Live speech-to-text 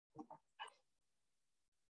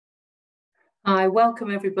Hi,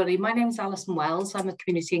 welcome everybody. My name is Alison Wells. I'm a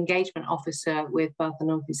Community Engagement Officer with Bath and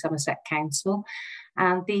North East Somerset Council.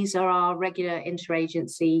 And these are our regular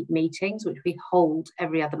interagency meetings, which we hold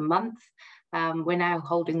every other month. We're now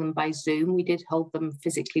holding them by Zoom. We did hold them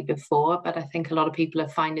physically before, but I think a lot of people are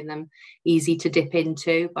finding them easy to dip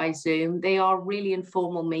into by Zoom. They are really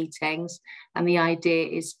informal meetings, and the idea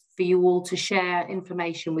is for you all to share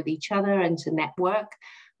information with each other and to network.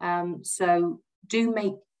 So do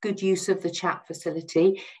make good use of the chat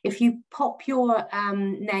facility. If you pop your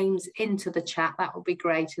names into the chat, that will be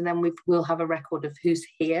great, and then we'll have a record of who's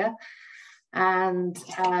here. And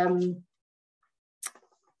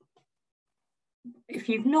if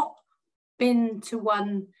you've not been to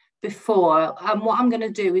one before, what I'm going to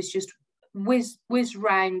do is just whiz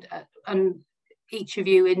round and each of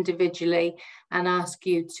you individually and ask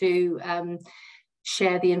you to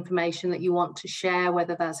share the information that you want to share,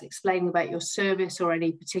 whether that's explaining about your service or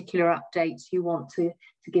any particular updates you want to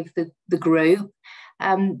give the group.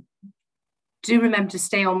 Do remember to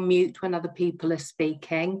stay on mute when other people are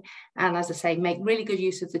speaking. And as I say, make really good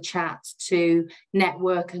use of the chat to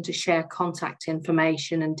network and to share contact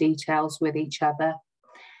information and details with each other.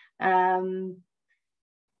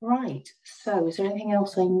 Right, so is there anything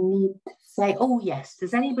else I need to say? Oh yes,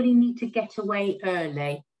 does anybody need to get away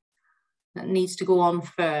early? That needs to go on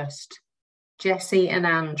first. Jessie and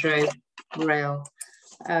Andrew. Brill.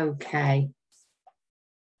 Okay.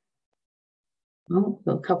 Oh,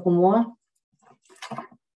 got a couple more.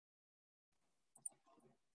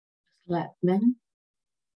 Let them.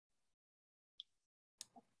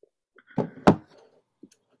 There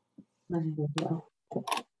we go.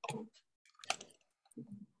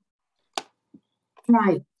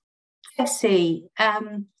 Right, Jessie.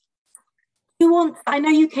 I know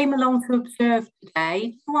you came along to observe today.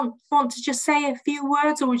 Do you want to just say a few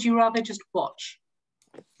words, or would you rather just watch?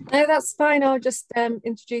 No, that's fine. I'll just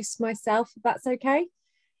introduce myself, if that's okay.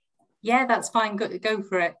 Yeah, that's fine. Go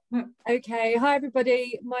for it. Okay. Hi,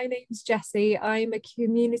 everybody. My name's Jessie. I'm a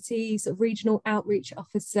community sort of regional outreach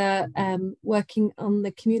officer working on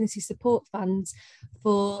the community support funds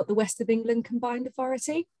for the West of England Combined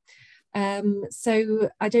Authority. So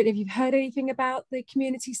I don't know if you've heard anything about the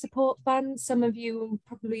Community Support Fund. Some of you will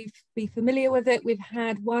probably be familiar with it. We've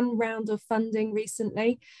had one round of funding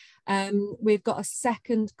recently. We've got a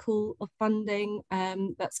second call of funding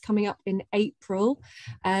that's coming up in April.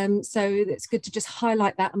 So it's good to just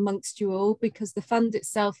highlight that amongst you all, because the fund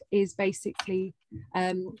itself is basically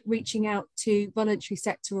reaching out to voluntary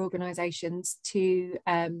sector organisations to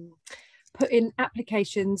put in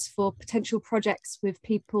applications for potential projects with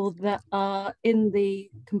people that are in the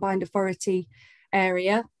combined authority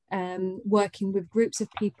area, working with groups of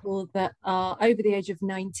people that are over the age of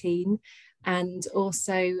 19, and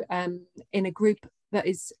also in a group that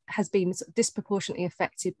has been sort of disproportionately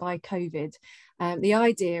affected by COVID. The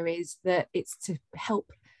idea is that it's to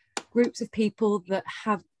help groups of people that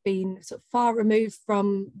have been sort of far removed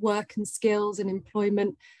from work and skills and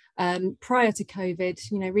employment prior to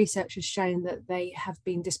COVID. You know, research has shown that they have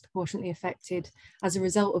been disproportionately affected as a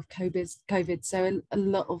result of COVID. So a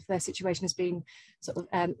lot of their situation has been sort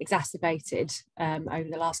of exacerbated over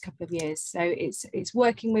the last couple of years. So it's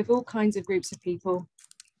working with all kinds of groups of people.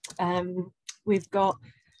 With our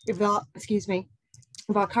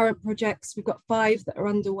current projects, we've got 5 that are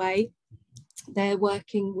underway. They're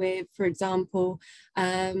working with, for example,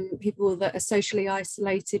 people that are socially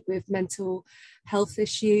isolated with mental health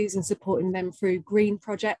issues and supporting them through green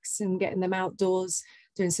projects and getting them outdoors,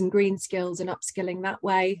 doing some green skills and upskilling that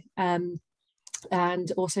way. And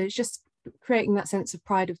also it's just creating that sense of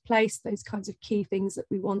pride of place, those kinds of key things that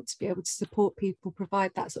we want to be able to support people,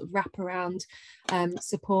 provide that sort of wraparound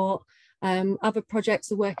support. Other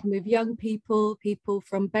projects are working with young people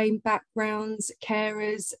from BAME backgrounds,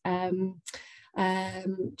 carers,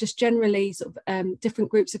 just generally sort of different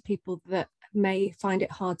groups of people that may find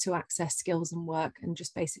it hard to access skills and work, and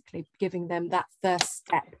just basically giving them that first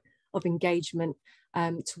step of engagement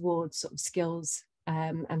towards sort of skills,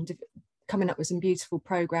 and coming up with some beautiful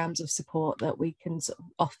programs of support that we can sort of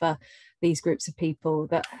offer these groups of people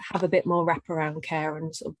that have a bit more wraparound care,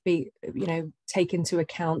 and sort of be, you know, take into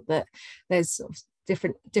account that there's sort of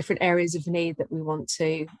different areas of need that we want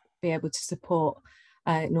to be able to support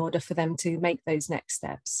in order for them to make those next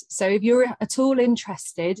steps. So if you're at all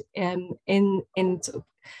interested in sort of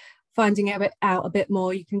finding out a bit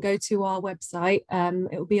more, you can go to our website.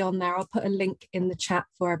 It will be on there. I'll put a link in the chat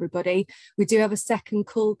for everybody. We do have a second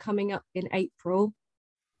call coming up in April.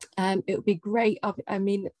 It would be great. I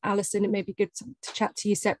mean, Alison, it may be good to chat to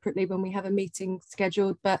you separately when we have a meeting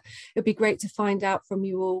scheduled, but it'd be great to find out from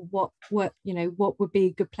you all what would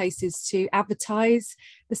be good places to advertise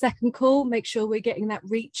the second call, make sure we're getting that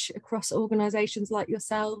reach across organisations like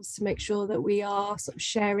yourselves, to make sure that we are sort of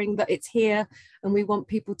sharing that it's here and we want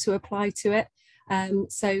people to apply to it.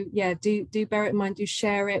 So yeah, do bear it in mind, do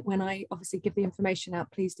share it. When I obviously give the information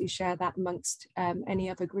out, please do share that amongst any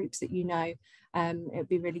other groups that you know. It would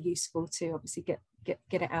be really useful to obviously get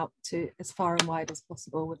it out to as far and wide as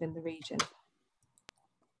possible within the region.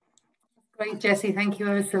 Great, Jessie, thank you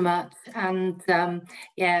ever so much. And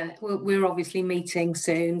yeah, we're obviously meeting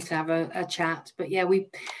soon to have a chat, but yeah,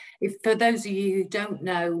 if for those of you who don't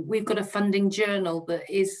know, we've got a funding journal that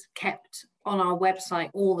is kept on our website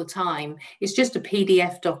all the time. It's just a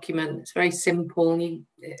PDF document. It's very simple, and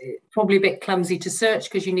probably a bit clumsy to search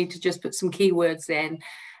because you need to just put some keywords in.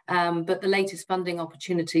 But the latest funding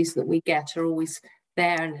opportunities that we get are always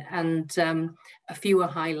there, and a few are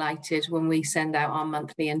highlighted when we send out our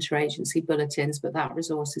monthly interagency bulletins, but that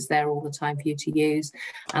resource is there all the time for you to use.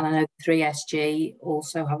 And I know 3SG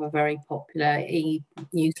also have a very popular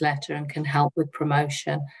e-newsletter and can help with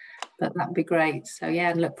promotion, but that'd be great. So yeah,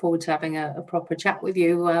 and look forward to having a proper chat with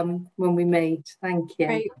you when we meet. Thank you.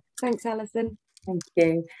 Great, thanks, Alison. Thank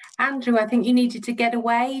you. Andrew, I think you needed to get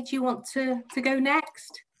away. Do you want to go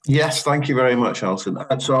next? Yes, thank you very much, Alison.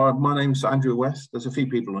 So my name's Andrew West. There's a few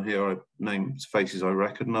people here, names, faces I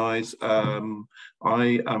recognise. I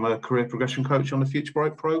am a career progression coach on the Future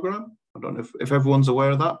Bright programme. I don't know if everyone's aware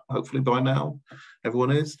of that. Hopefully by now everyone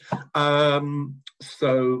is.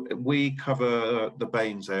 So we cover the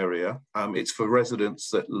Baines area. It's for residents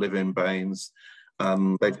that live in Baines.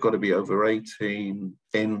 They've got to be over 18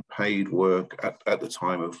 in paid work at the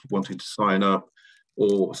time of wanting to sign up,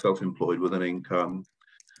 or self-employed with an income.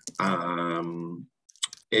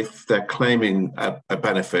 If they're claiming a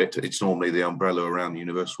benefit, it's normally the umbrella around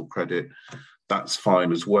universal credit. That's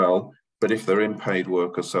fine as well. But if they're in paid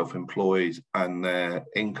work or self-employed and their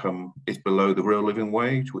income is below the real living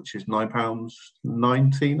wage, which is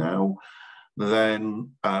 £9.90 now,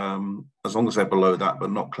 then as long as they're below that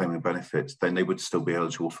but not claiming benefits, then they would still be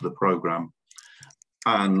eligible for the programme.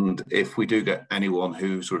 And if we do get anyone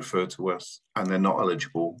who's referred to us and they're not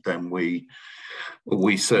eligible, then we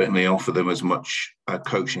certainly offer them as much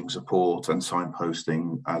coaching support and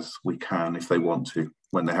signposting as we can if they want to,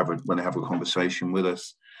 when they have a conversation with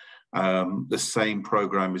us. The same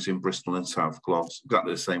programme is in Bristol and South Gloss,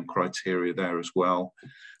 exactly the same criteria there as well.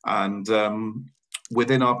 And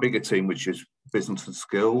within our bigger team, which is business and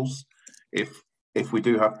skills, if we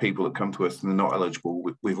do have people that come to us and they're not eligible,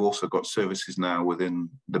 we've also got services now within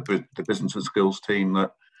the business and skills team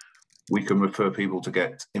that we can refer people to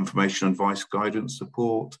get information, advice, guidance,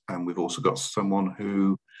 support. And we've also got someone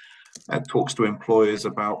who talks to employers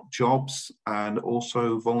about jobs and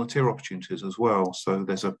also volunteer opportunities as well. So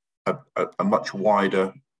there's a much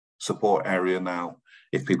wider support area now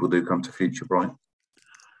if people do come to Future Bright.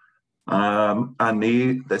 And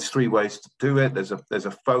there's three ways to do it. There's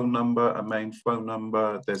a phone number, a main phone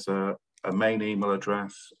number, there's a main email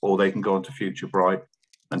address, or they can go onto Future Bright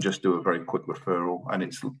and just do a very quick referral. And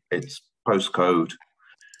it's postcode,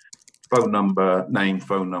 phone number, name,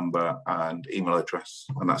 phone number, and email address,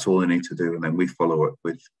 and that's all they need to do. And then we follow up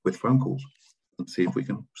with phone calls and see if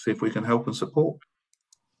we can help and support.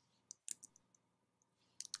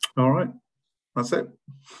 All right, that's it.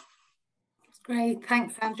 Great,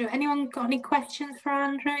 thanks, Andrew. Anyone got any questions for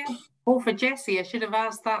Andrew or for Jessie? I should have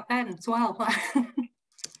asked that then as well.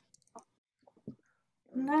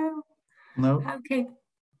 No. Okay.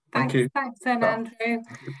 Thank you. Thanks then, Andrew.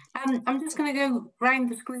 I'm just going to go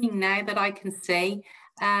round the screen now that I can see.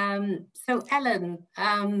 So Ellen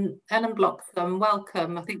Bloxham,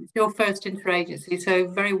 welcome. I think it's your first interagency, so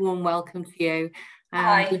very warm welcome to you.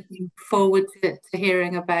 Hi. Looking forward to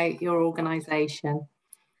hearing about your organisation.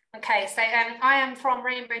 Okay, so I am from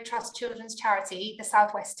Rainbow Trust Children's Charity, the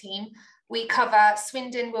South West team. We cover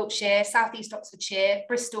Swindon, Wiltshire, South East Oxfordshire,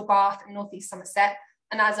 Bristol, Bath and North East Somerset.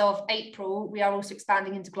 And as of April, we are also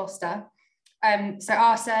expanding into Gloucester. So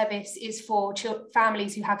our service is for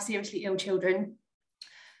families who have seriously ill children.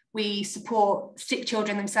 We support sick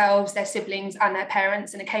children themselves, their siblings and their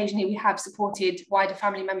parents. And occasionally we have supported wider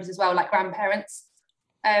family members as well, like grandparents.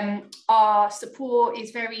 Our support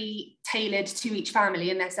is very tailored to each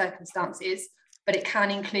family and their circumstances, but it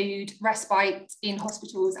can include respite in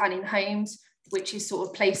hospitals and in homes, which is sort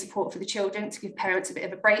of play support for the children to give parents a bit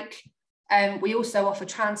of a break. We also offer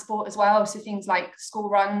transport as well, so things like school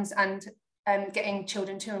runs and getting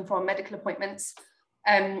children to and from medical appointments.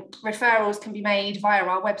 Referrals can be made via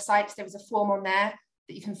our website. There is a form on there,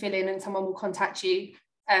 that you can fill in, and someone will contact you.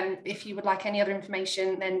 If you would like any other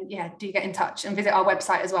information, then yeah, do get in touch and visit our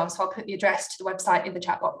website as well. So I'll put the address to the website in the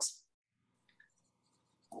chat box.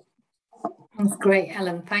 That's great,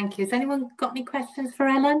 Ellen. Thank you. Has anyone got any questions for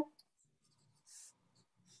Ellen?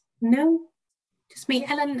 No? Just me.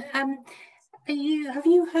 Ellen, have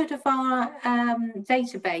you heard of our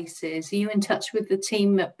databases? Are you in touch with the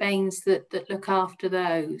team at Baines that look after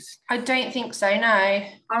those? I don't think so, no.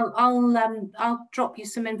 I'll drop you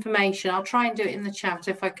some information. I'll try and do it in the chat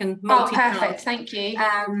if I can. Oh, perfect. Thank you.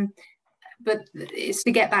 But it's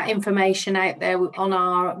to get that information out there on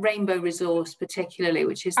our Rainbow resource, particularly,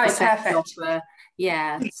 which is the second offer.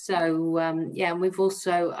 Yeah. So yeah, and we've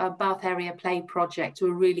also a Bath Area Play project,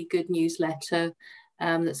 a really good newsletter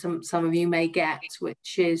that some of you may get,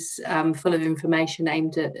 which is full of information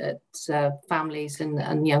aimed at families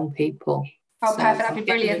and young people. Oh, so perfect. That'd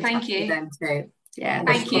be brilliant. Thank you. Them too. Yeah.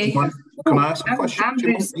 Thank you. Can I ask a question?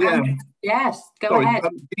 Yes. Go ahead.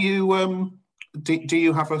 Do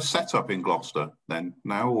you have a setup in Gloucester then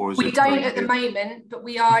now, or is we don't at the moment, but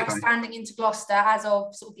we are expanding into Gloucester as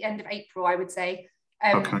of sort of the end of April, I would say. So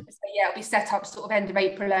yeah, it'll be set up sort of end of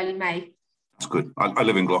April, early May. That's good. I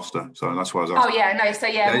live in Gloucester, so that's why I was asking. Oh yeah, no. So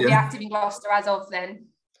yeah, we'll be active in Gloucester as of then.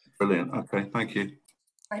 Brilliant. Okay, thank you.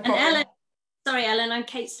 And Ellen, sorry, Ellen, I'm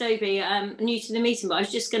Kate Stobie. I'm new to the meeting, but I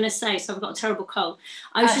was just going to say, so I've got a terrible cold.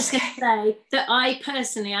 I was just going to say that I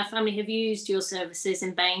personally, our family have used your services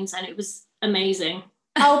in Baines, and it was amazing.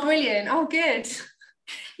 Oh, brilliant. Oh, good.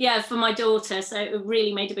 Yeah, for my daughter, so it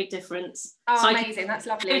really made a big difference. Oh, so amazing. That's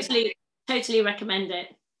lovely. Totally recommend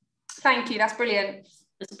it. Thank you. That's brilliant.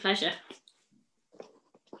 It's a pleasure.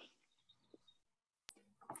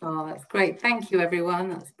 Oh, that's great. Thank you, everyone.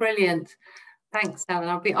 That's brilliant. Thanks, Alan.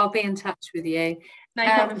 I'll be in touch with you. No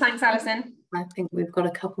problem. Thanks, Alison. I think we've got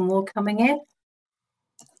a couple more coming in.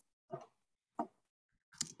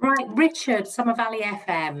 Right, Richard, Summer Valley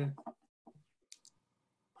FM.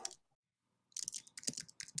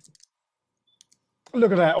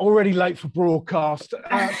 Look at that, already late for broadcast.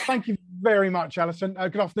 Thank you very much, Alison.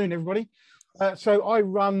 Good afternoon, everybody. So I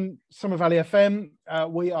run Summer Valley FM.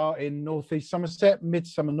 We are in North East Somerset,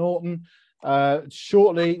 Midsummer Norton.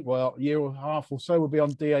 Shortly, well, a year or a half or so, we'll be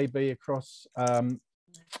on DAB across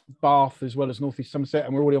Bath as well as North East Somerset,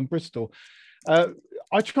 and we're already on Bristol.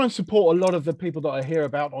 I try and support a lot of the people that I hear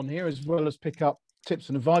about on here, as well as pick up tips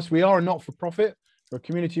and advice. We are a not-for-profit. We're a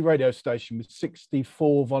community radio station with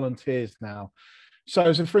 64 volunteers now.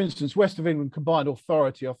 So for instance, West of England Combined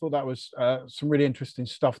Authority, I thought that was some really interesting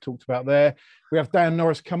stuff talked about there. We have Dan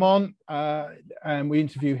Norris come on and we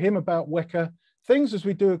interview him about WECA things, as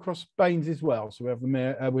we do across Baines as well. So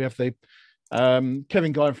we have the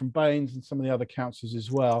Kevin Guy from Baines and some of the other councils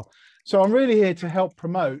as well. So I'm really here to help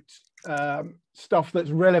promote stuff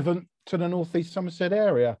that's relevant to the North East Somerset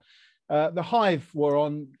area. The Hive were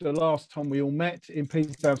on the last time we all met in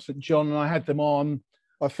Peterstown St John, and I had them on.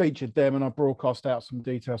 I featured them and I broadcast out some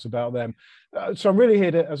details about them. So I'm really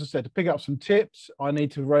here to, as I said, to pick up some tips. I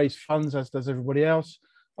need to raise funds, as does everybody else,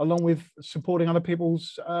 along with supporting other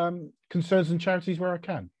people's concerns and charities where I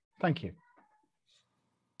can. Thank you.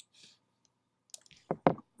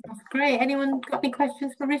 That's great. Anyone got any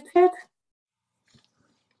questions for Richard?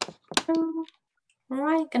 All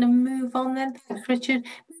right, going to move on then. Thanks, Richard.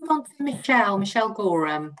 Move on to Michelle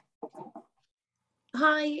Gorham.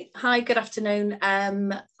 Hi, good afternoon.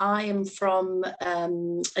 I am from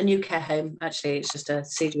a new care home. Actually, it's just a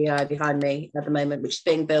CGI behind me at the moment, which is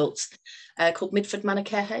being built, called Midford Manor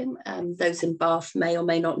Care Home. Those in Bath may or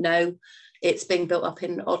may not know. It's being built up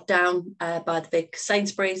in Odd Down by the big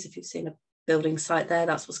Sainsbury's. If you've seen a building site there,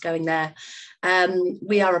 that's what's going there.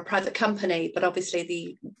 We are a private company, but obviously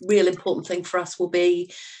the real important thing for us will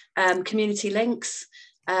be community links.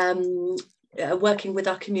 Working with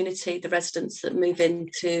our community, the residents that move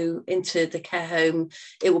into the care home,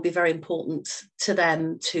 it will be very important to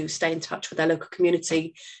them to stay in touch with their local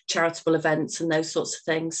community, charitable events and those sorts of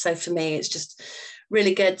things. So for me, it's just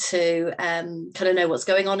really good to kind of know what's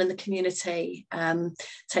going on in the community,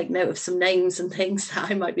 take note of some names and things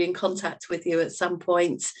that I might be in contact with you at some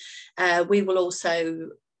point. We will also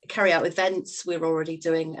carry out events. We're already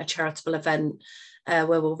doing a charitable event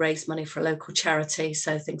where we'll raise money for a local charity.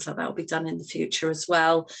 So things like that will be done in the future as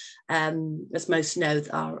well. As most know,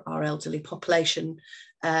 our elderly population,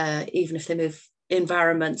 even if they move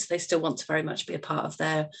environments, they still want to very much be a part of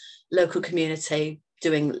their local community,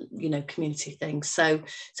 doing, you know, community things. So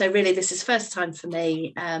really this is first time for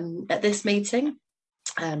me at this meeting,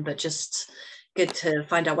 but just good to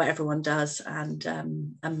find out what everyone does and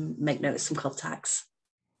make note of some contacts.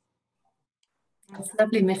 That's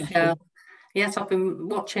lovely, Michelle. Yes, I've been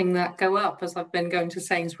watching that go up as I've been going to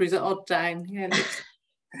Sainsbury's at Odd Down. Yeah, it looks,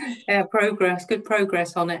 yeah, good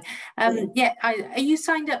progress on it. Yeah, are you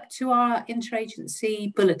signed up to our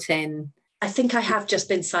interagency bulletin? I think I have just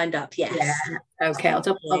been signed up, yes. Yeah, okay, I'll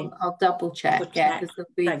double check. Yeah, because there'll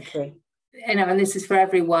be, thank you. You know, and this is for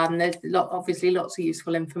everyone. There's obviously lots of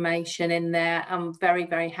useful information in there. I'm very,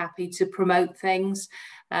 very happy to promote things.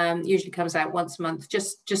 Usually comes out once a month.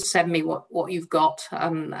 Just send me what you've got,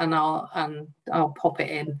 and I'll pop it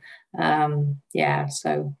in. Yeah,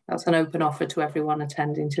 so that's an open offer to everyone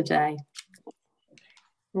attending today.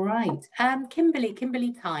 Right,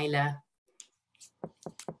 Kimberly Tyler.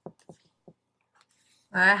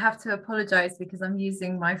 I have to apologise because I'm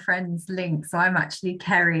using my friend's link, so I'm actually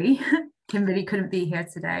Kerry. Kimberly couldn't be here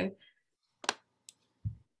today.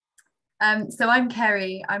 So I'm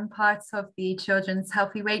Kerry. I'm part of the Children's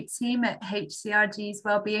Healthy Weight team at HCRG's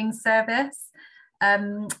Wellbeing Service.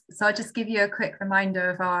 So I'll just give you a quick reminder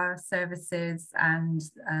of our services and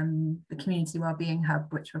the Community Wellbeing Hub,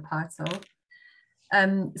 which we're part of.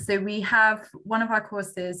 So we have, one of our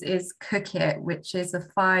courses is Cook It, which is a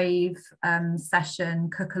 5 session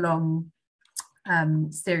cook along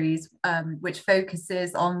series, which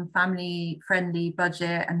focuses on family friendly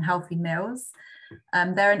budget and healthy meals.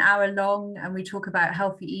 They're an hour long, and we talk about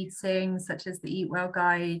healthy eating, such as the Eat Well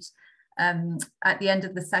Guide. At the end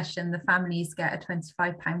of the session, the families get a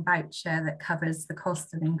 £25 voucher that covers the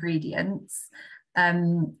cost of ingredients.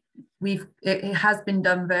 It has been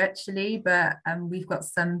done virtually, but we've got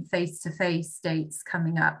some face-to-face dates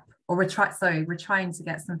coming up, or we're trying to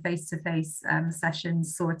get some face-to-face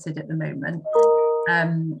sessions sorted at the moment.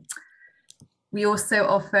 We also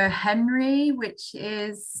offer Henry, which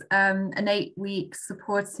is an 8-week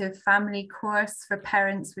supportive family course for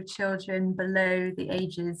parents with children below the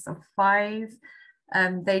ages of 5.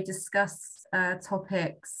 They discuss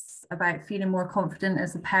topics about feeling more confident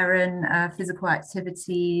as a parent, physical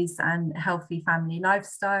activities, and healthy family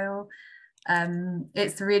lifestyle.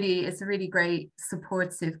 It's a really great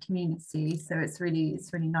supportive community, so it's really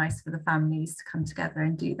nice for the families to come together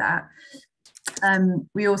and do that.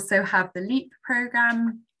 We also have the LEAP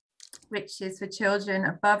program, which is for children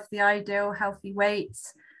above the ideal healthy weight.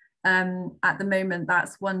 At the moment,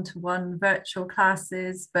 that's 1-to-1 virtual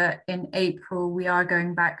classes, but in April, we are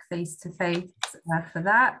going back face-to-face for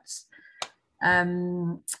that.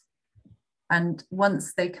 And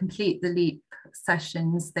once they complete the LEAP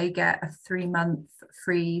sessions, they get a 3-month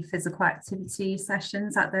free physical activity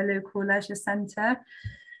sessions at their local leisure centre.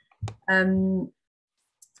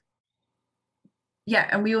 Yeah,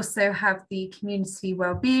 and we also have the Community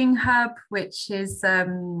Wellbeing Hub, which is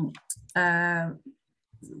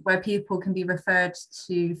where people can be referred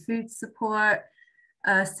to food support,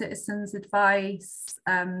 citizens advice,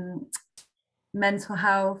 mental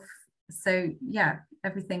health. So yeah,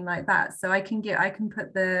 everything like that. So I can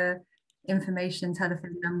put the information,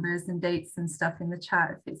 telephone numbers and dates and stuff in the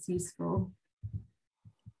chat if it's useful.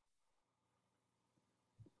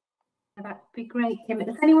 That'd be great, Kim.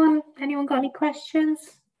 Has anyone got any questions?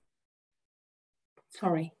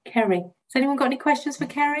 Sorry, Kerry. Has anyone got any questions for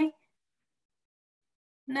Kerry?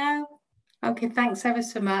 No? Okay, thanks ever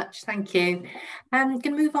so much. Thank you. I'm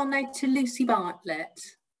going to move on now to Lucy Bartlett.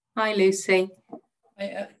 Hi, Lucy.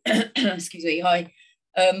 Excuse me. Hi.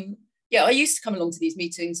 Yeah, I used to come along to these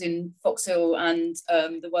meetings in Foxhill and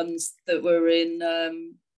the ones that were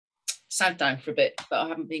in Southdown for a bit, but I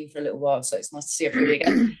haven't been for a little while, so it's nice to see everybody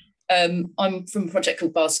again. I'm from a project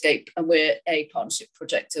called Bathscape, and we're a partnership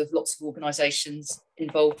project of lots of organisations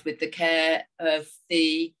involved with the care of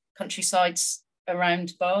the countrysides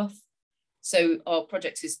around Bath. So our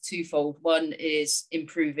project is twofold. One is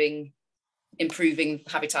improving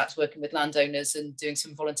habitats, working with landowners and doing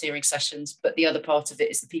some volunteering sessions, but the other part of it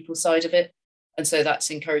is the people side of it. And so that's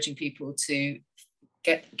encouraging people to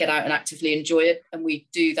get out and actively enjoy it. And we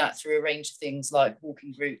do that through a range of things like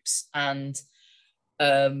walking groups and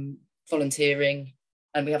volunteering,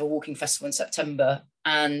 and we have a walking festival in September.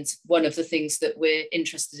 And one of the things that we're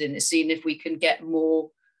interested in is seeing if we can get more.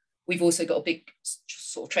 We've also got a big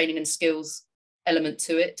sort of training and skills element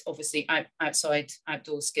to it, obviously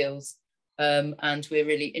outdoor skills, and we're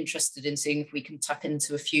really interested in seeing if we can tap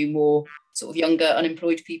into a few more sort of younger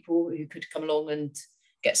unemployed people who could come along and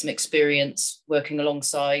get some experience working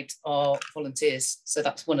alongside our volunteers. So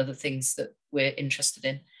that's one of the things that we're interested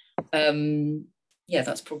in. Yeah,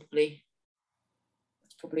 that's probably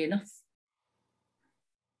enough.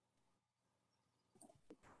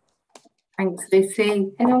 Thanks,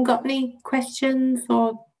 Lucy. Anyone got any questions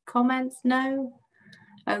or comments? No?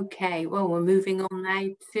 Okay, well, we're moving on now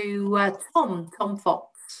to Tom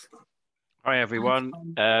Fox. Hi everyone.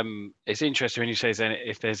 It's interesting when you say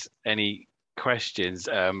if there's any questions.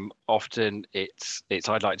 Often it's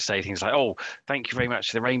I'd like to say things like, "Oh, thank you very much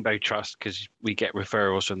to the Rainbow Trust," because we get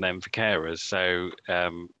referrals from them for carers. So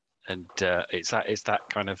it's that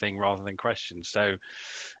kind of thing rather than questions. So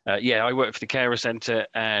yeah, I work for the Carer Centre,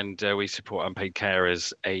 and we support unpaid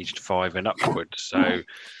carers aged 5 and upwards. So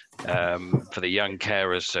for the young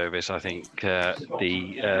carers service, I think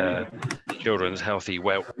the Children's Healthy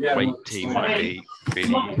Weight team might be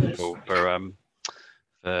really useful for our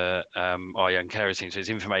young carers team. So it's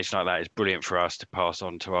information like that is brilliant for us to pass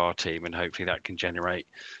on to our team, and hopefully that can generate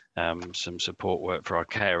some support work for our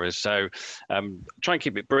carers. So try and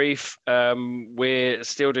keep it brief. We're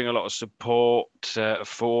still doing a lot of support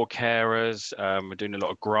for carers. We're doing a lot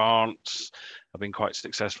of grants. I've been quite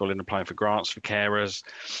successful in applying for grants for carers,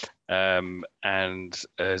 and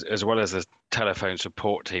as well as the telephone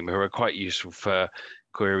support team, who are quite useful for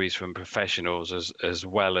queries from professionals as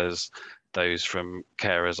well as those from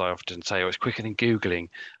carers. I often say, oh, it's quicker than Googling.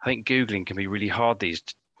 I think Googling can be really hard these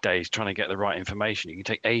days, trying to get the right information. You can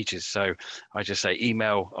take ages. So I just say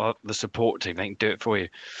email the support team, they can do it for you.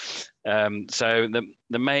 So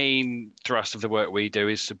the main thrust of the work we do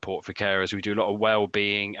is support for carers. We do a lot of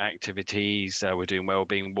well-being activities. We're doing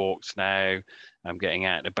well-being walks now. I'm getting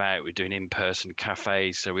out and about. We're doing in-person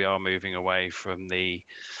cafes. So we are moving away from the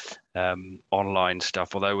online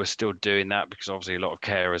stuff, although we're still doing that because obviously a lot of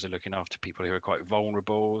carers are looking after people who are quite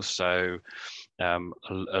vulnerable. So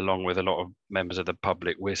along with a lot of members of the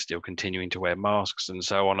public, we're still continuing to wear masks and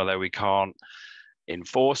so on, although we can't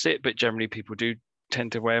enforce it, but generally people do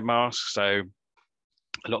tend to wear masks. So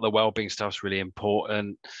a lot of the wellbeing stuff is really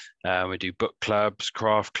important. We do book clubs,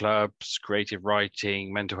 craft clubs, creative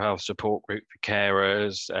writing, mental health support group for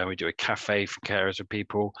carers. We do a cafe for carers for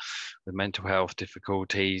people with mental health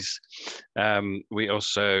difficulties. We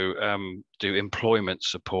also do employment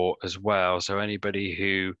support as well. So anybody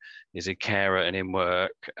who is a carer and in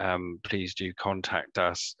work, please do contact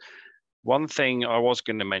us. One thing I was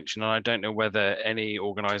going to mention, and I don't know whether any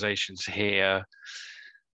organisations here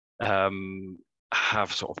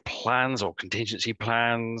have sort of plans or contingency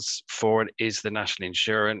plans for it, is the national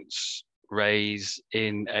insurance raise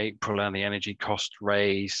in April and the energy cost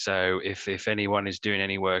raise. So if anyone is doing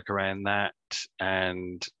any work around that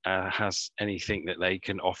and has anything that they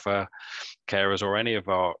can offer carers or any of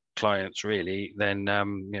our clients really, then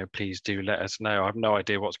please do let us know. I have no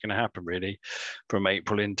idea what's going to happen really from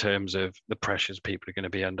April in terms of the pressures people are going to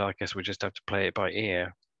be under. I guess we just have to play it by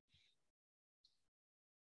ear.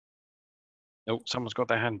 Oh, someone's got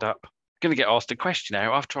their hand up. Going to get asked a question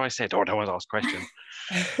now after I said, "Oh, no one's asked a question."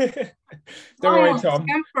 Don't worry, Tom.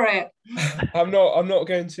 Go for it. I'm not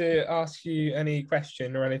going to ask you any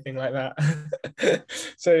question or anything like that.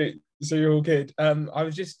 so you're all good. I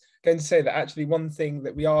was just going to say that actually one thing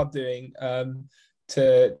that we are doing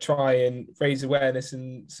to try and raise awareness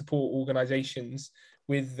and support organisations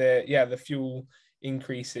with the fuel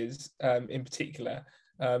increases in particular.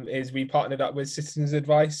 Is we partnered up with Citizens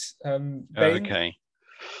Advice. Okay.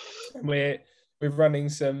 And we're running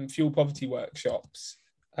some fuel poverty workshops.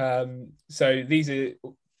 So these are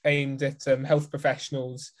aimed at health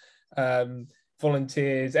professionals,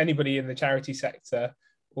 volunteers, anybody in the charity sector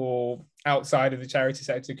or outside of the charity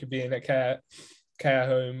sector. Could be in a care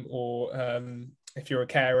home, or if you're a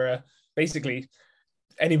carer, basically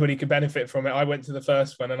anybody could benefit from it. I went to the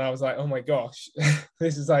first one and I was like, oh my gosh,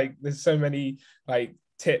 this is like, there's so many like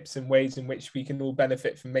tips and ways in which we can all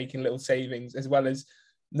benefit from making little savings, as well as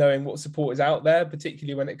knowing what support is out there,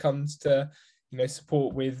 particularly when it comes to,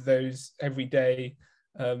 support with those everyday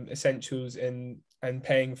essentials and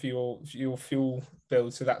paying for your fuel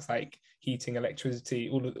bills. So that's like heating, electricity,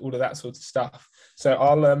 all of that sort of stuff. So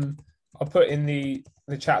I'll put in the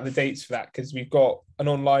chat the dates for that, because we've got an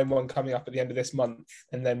online one coming up at the end of this month,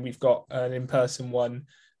 and then we've got an in-person one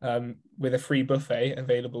with a free buffet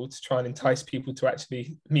available to try and entice people to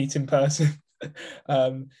actually meet in person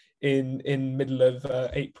in middle of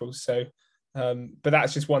April. So, but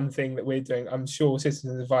that's just one thing that we're doing. I'm sure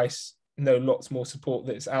Citizens Advice know lots more support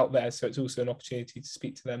that's out there, so it's also an opportunity to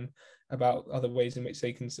speak to them about other ways in which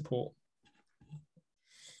they can support.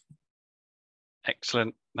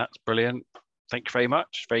 Excellent, that's brilliant. Thank you very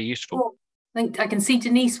much, very useful. I can see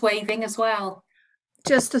Denise waving as well.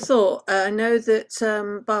 Just a thought. I know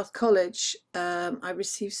that Bath College, I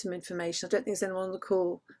received some information. I don't think there's anyone on the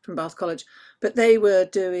call from Bath College, but they were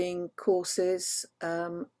doing courses,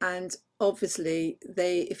 and obviously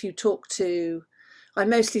if you talk to, I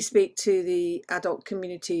mostly speak to the adult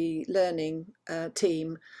community learning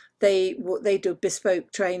team. they do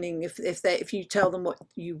bespoke training. If you tell them what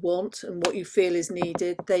you want and what you feel is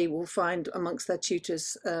needed, they will find amongst their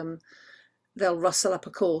tutors, they'll rustle up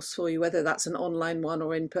a course for you, whether that's an online one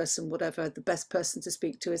or in person, whatever. The best person to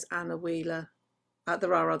speak to is Anna Wheeler.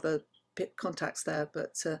 There are other contacts there,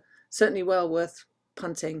 but certainly well worth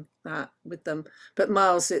punting that with them. But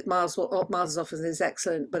Miles's office is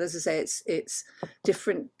excellent. But as I say, it's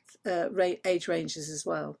different age ranges as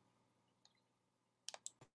well.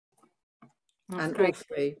 That's and great. all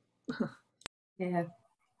free. Yeah,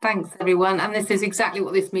 thanks everyone. And this is exactly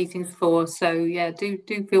what this meeting's for. So yeah, do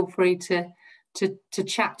feel free to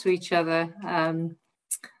chat to each other.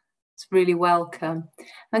 It's really welcome.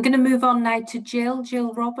 I'm going to move on now to Jill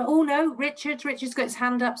Robert. Oh no, Richard's got his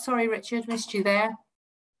hand up. Sorry, Richard, missed you there.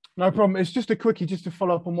 No problem. It's just a quickie, just to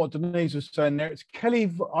follow up on what Denise was saying there. It's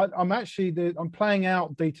Kelly. I'm playing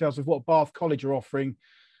out details of what Bath College are offering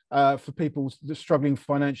for people that are struggling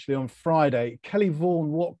financially on Friday. Kelly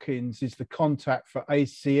Vaughan Watkins is the contact for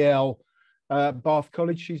ACL Bath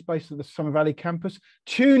College. She's based at the Summer Valley campus.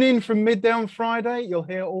 Tune in from midday on Friday. You'll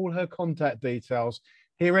hear all her contact details.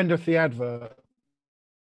 Here endeth the advert.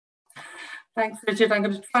 Thanks, Richard. I'm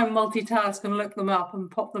going to try and multitask and look them up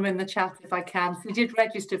and pop them in the chat if I can. She did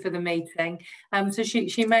register for the meeting, so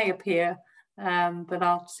she may appear, but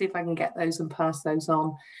I'll see if I can get those and pass those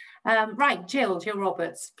on. Right, Jill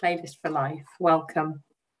Roberts, Playlist for Life. Welcome.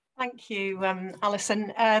 Thank you,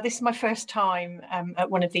 Alison. This is my first time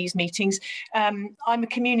at one of these meetings. I'm a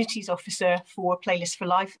communities officer for Playlist for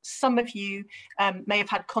Life. Some of you may have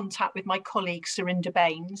had contact with my colleague, Serinda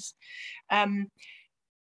Baines.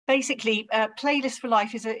 Basically, Playlist for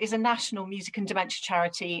Life is a national music and dementia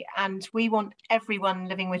charity, and we want everyone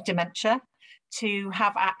living with dementia to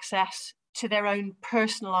have access to their own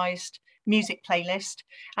personalised music playlist,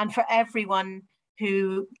 and for everyone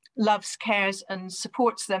who loves, cares and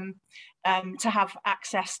supports them to have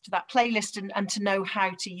access to that playlist and to know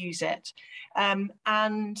how to use it.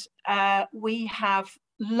 We have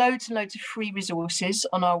loads and loads of free resources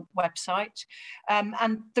on our website.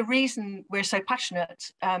 And the reason we're so passionate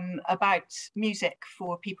about music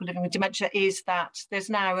for people living with dementia is that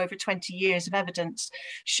there's now over 20 years of evidence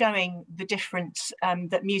showing the difference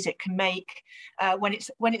that music can make when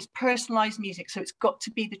it's personalized music. So it's got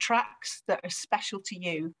to be the tracks that are special to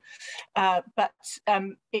you, but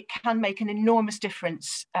it can make an enormous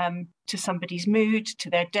difference to somebody's mood, to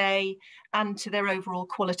their day, and to their overall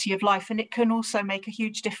quality of life. And it can also make a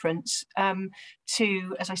huge difference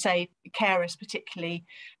to, as I say, carers particularly,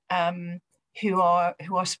 who are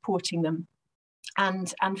supporting them,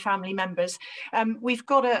 and family members. We've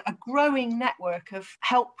got a growing network of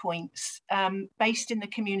help points based in the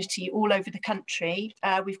community all over the country.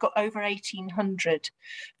 We've got over 1,800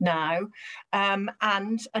 now,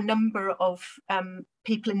 and a number of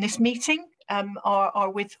people in this meeting are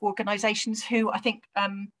with organisations who I think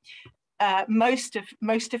most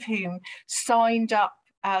of whom signed up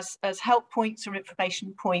as help points or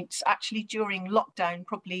information points actually during lockdown,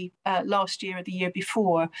 probably last year or the year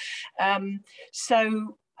before.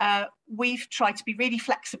 So we've tried to be really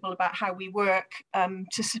flexible about how we work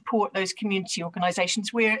to support those community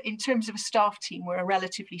organisations. We're, in terms of a staff team, we're a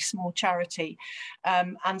relatively small charity.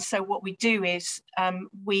 And so what we do is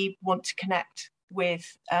we want to connect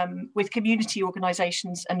with community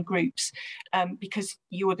organisations and groups, because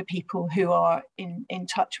you're the people who are in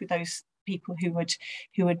touch with those people who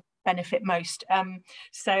would benefit most.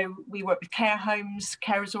 So we work with care homes,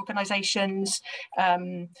 carers organisations,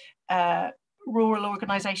 rural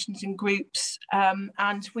organisations and groups,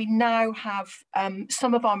 and we now have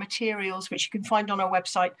some of our materials, which you can find on our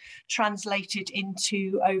website, translated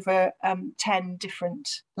into over 10 different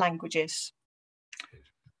languages.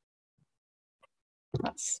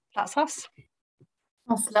 That's us.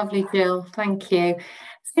 That's lovely, Jill. Thank you.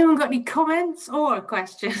 Has anyone got any comments or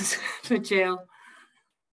questions for Jill?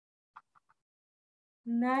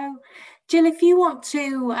 No. Jill, if you want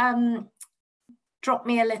to drop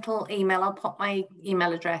me a little email, I'll pop my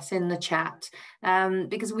email address in the chat,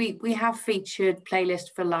 because we have featured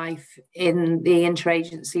Playlist for Life in the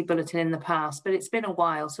Interagency Bulletin in the past, but it's been a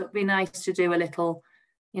while, so it'd be nice to do a little,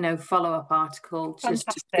 follow-up article just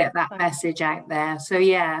to get that message out there. So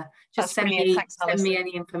yeah, just send me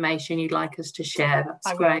any information you'd like us to share.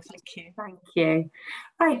 That's great. Thank you. Thank you.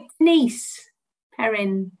 Right, Denise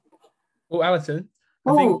Perrin. Oh, Alison,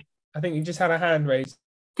 I think you just had a hand raised.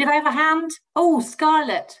 Did I have a hand? Oh,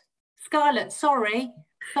 Scarlett, sorry.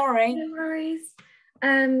 No worries.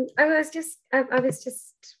 I was just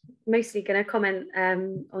mostly going to comment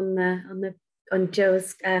on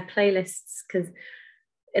Jill's playlists, because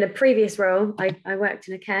in a previous role, I worked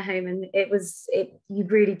in a care home, and you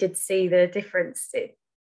really did see the difference.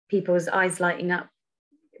 People's eyes lighting up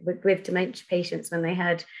with dementia patients when they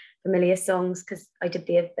heard familiar songs, because I did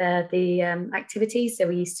the activities, so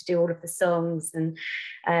we used to do all of the songs and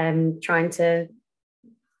trying to,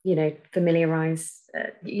 you know, familiarize,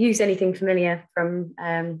 use anything familiar from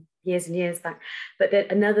years and years back. But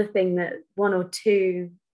another thing that 1 or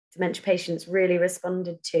 2 dementia patients really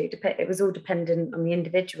responded to, it was all dependent on the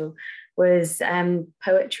individual, was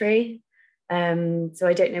poetry. So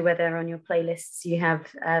I don't know whether on your playlists you have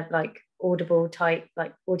like audible type,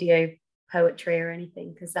 like audio poetry or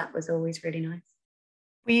anything, because that was always really nice.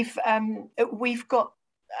 We've got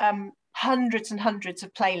hundreds and hundreds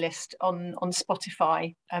of playlists on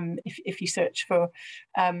Spotify. If you search for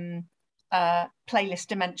playlist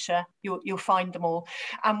dementia, you'll find them all,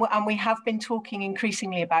 and we have been talking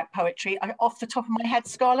increasingly about poetry. Off the top of my head,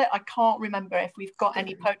 Scarlett, I can't remember if we've got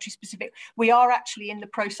any poetry specific. We are actually in the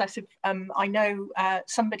process of I know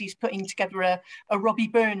somebody's putting together a Robbie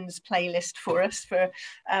Burns playlist for us for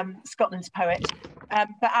Scotland's poet,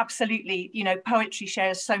 but absolutely, you know, poetry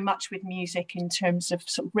shares so much with music in terms of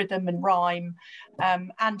sort of rhythm and rhyme,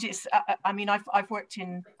 and it's I mean, I've worked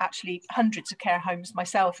in actually hundreds of care homes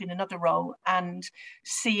myself in another role, and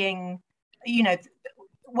seeing, you know,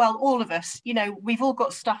 well, all of us, you know, we've all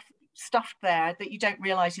got stuff there that you don't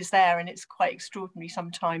realize is there, and it's quite extraordinary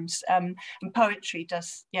sometimes, and poetry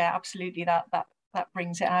does, yeah, absolutely, that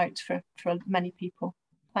brings it out for many people.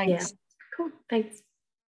 Thanks. Yeah. Cool, thanks.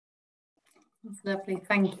 That's lovely,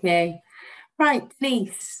 thank you. Right,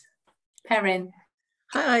 Denise Perrin.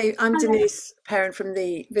 Hi, I'm Denise Perrin from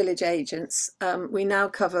the Village Agents. We now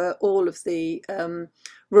cover all of the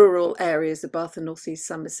rural areas of Bath and North East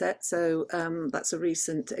Somerset, so that's a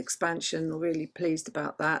recent expansion. We're really pleased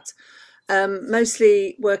about that.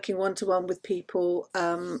 Mostly working one-to-one with people,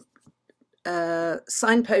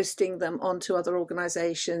 signposting them onto other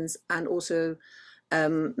organisations, and also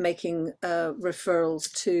making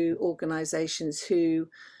referrals to organisations who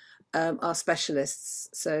are specialists,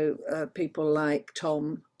 so people like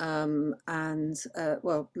Tom and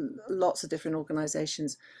well, lots of different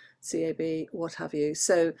organisations, CAB, what have you.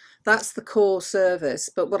 So that's the core service.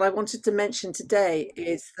 But what I wanted to mention today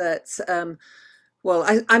is that well,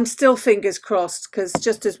 I'm still fingers crossed, because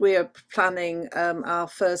just as we are planning our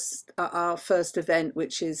first event,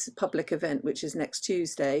 which is a public event, which is next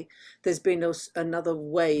Tuesday, there's been another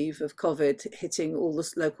wave of COVID hitting all the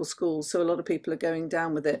local schools. So a lot of people are going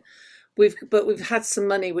down with it. But we've had some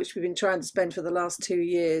money which we've been trying to spend for the last 2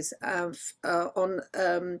 years on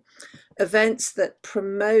events that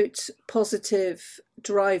promote positive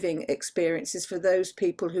driving experiences for those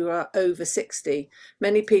people who are over 60.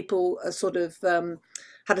 Many people are sort of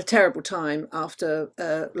had a terrible time after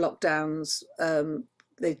lockdowns.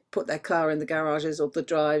 They put their car in the garages or the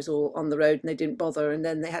drives or on the road, and they didn't bother, and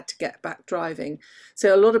then they had to get back driving.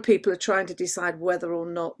 So a lot of people are trying to decide whether or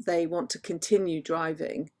not they want to continue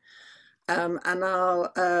driving. And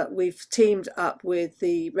we've teamed up with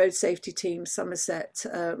the road safety team, Somerset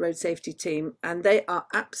road safety team, and they are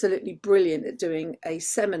absolutely brilliant at doing a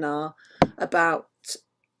seminar about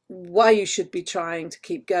why you should be trying to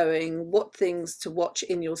keep going, what things to watch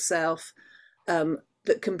in yourself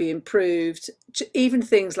that can be improved, even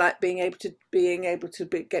things like being able to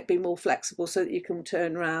be more flexible so that you can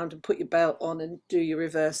turn around and put your belt on and do your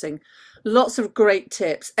reversing. Lots of great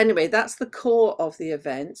tips. Anyway, that's the core of the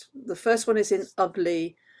event. The first one is in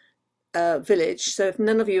Ubley Village. So if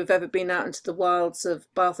none of you have ever been out into the wilds of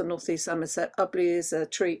Bath and North East Somerset, Ubley is a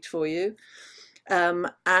treat for you.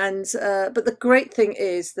 But the great thing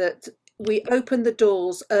is that we open the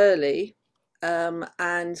doors early,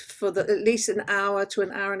 and for at least an hour to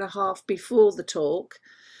an hour and a half before the talk,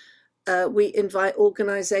 we invite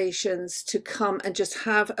organisations to come and just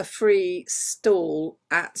have a free stall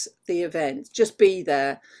at the event. Just be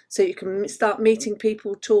there so you can start meeting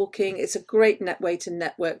people, talking. It's a great way to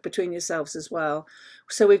network between yourselves as well.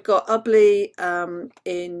 So we've got Ubley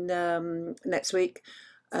in next week.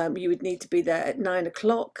 You would need to be there at 9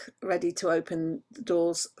 o'clock, ready to open the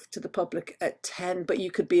doors to the public at 10, but you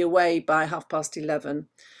could be away by 11:30.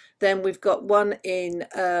 Then we've got one in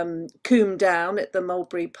Coombe Down at the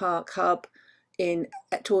Mulberry Park Hub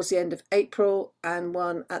towards the end of April, and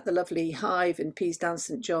one at the lovely Hive in Peasdown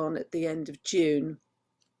St John at the end of June.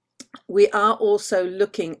 We are also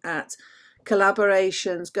looking at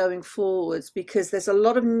collaborations going forwards, because there's a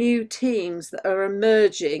lot of new teams that are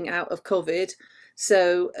emerging out of COVID.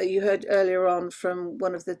 So you heard earlier on from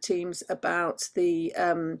one of the teams about the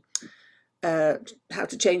how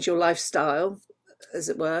to change your lifestyle. as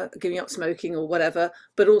it were, giving up smoking or whatever,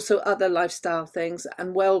 but also other lifestyle things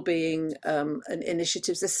and well-being and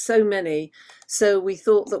initiatives. There's so many. So we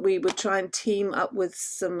thought that we would try and team up with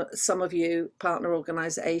some of you partner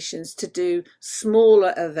organisations to do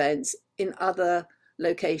smaller events in other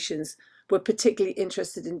locations. We're particularly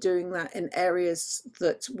interested in doing that in areas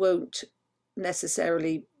that won't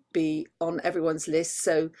necessarily be on everyone's list.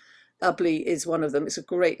 So Ubley is one of them. It's a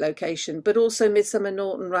great location, but also Midsummer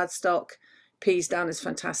Norton, Radstock, Peasdown is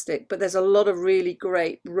fantastic. But there's a lot of really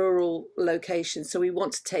great rural locations. So we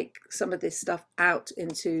want to take some of this stuff out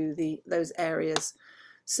into those areas.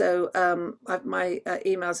 So I've my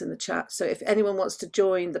email's in the chat. So if anyone wants to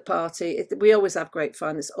join the party, we always have great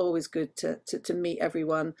fun. It's always good to meet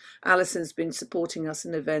everyone. Alison's been supporting us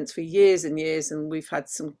in events for years and years, and we've had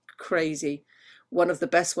some crazy. One of the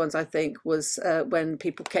best ones, I think, was when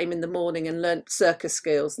people came in the morning and learnt circus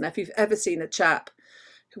skills. And if you've ever seen a chap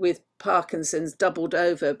with Parkinson's doubled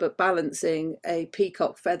over but balancing a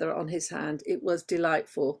peacock feather on his hand, it was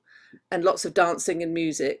delightful. And lots of dancing and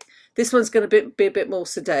music. This one's going to be a bit more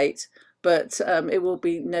sedate, but it will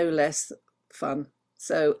be no less fun.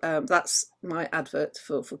 So that's my advert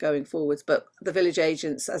for going forwards. But the village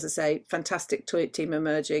agents, as I say, fantastic team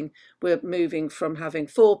emerging. We're moving from having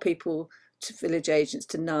 4 people to village agents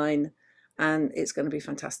to 9, and it's going to be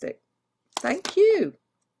fantastic. Thank you.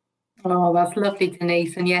 Oh, that's lovely,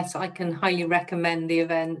 Denise. And yes, I can highly recommend the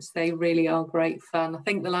events. They really are great fun. I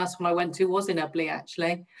think the last one I went to was in Ubley,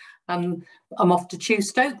 actually. I'm off to Chew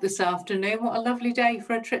Stoke this afternoon. What a lovely day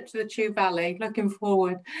for a trip to the Chew Valley. Looking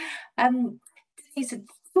forward. Denise, do you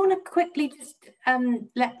want to quickly just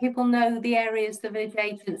let people know the areas the village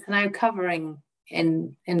agents are now covering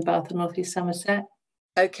in Bath and North East Somerset?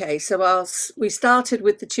 Okay, so we started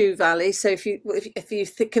with the Chew Valley. So if you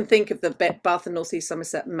can think of the Bath and North East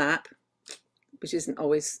Somerset map, which isn't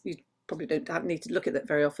always, you probably don't need to look at that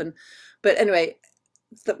very often, but anyway,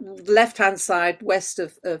 the left-hand side west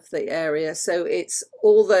of the area. So it's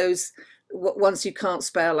all those ones you can't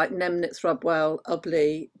spell, like Nemnit, Thrubwell,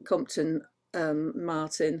 Ubley, Compton,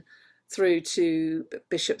 Martin, through to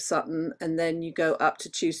Bishop Sutton, and then you go up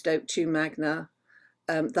to Chew Stoke, Chew Magna,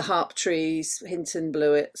 the Harp Trees, Hinton,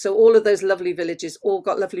 Blewett. So all of those lovely villages, all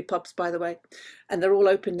got lovely pubs, by the way, and they're all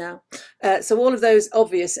open now. So all of those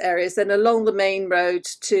obvious areas. Then along the main road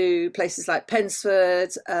to places like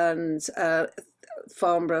Pensford and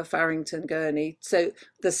Farnborough, Farrington, Gurney. So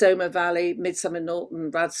the Somer Valley, Midsummer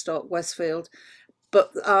Norton, Radstock, Westfield.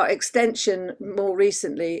 But our extension more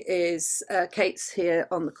recently is Kate's here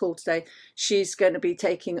on the call today. She's going to be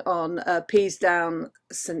taking on Peasdown,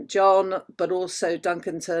 St John, but also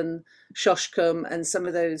Duncanton, Shoshcombe, and some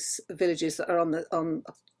of those villages that are on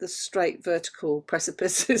the straight vertical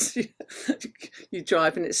precipices. You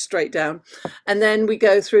drive and it's straight down. And then we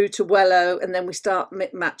go through to Wellow, and then we start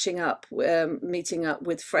meeting up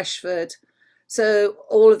with Freshford. So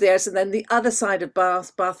all of the areas, and then the other side of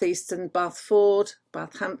Bath, Bath Easton, Bath Ford,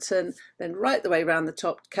 Bathampton, then right the way around the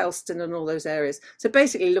top, Kelston and all those areas. So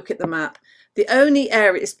basically look at the map. The only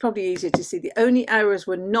area, it's probably easier to see, the only areas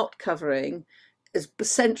we're not covering is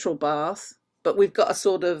central Bath, but we've got a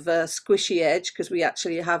sort of squishy edge because we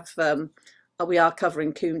actually have, we are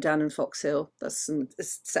covering Coombe Down and Fox Hill. That's a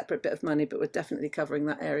separate bit of money, but we're definitely covering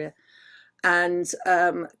that area. And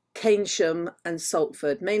Keynsham and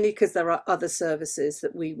Salford, mainly because there are other services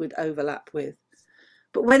that we would overlap with.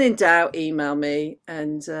 But when in doubt, email me,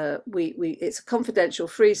 and it's a confidential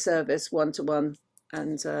free service, one-to-one,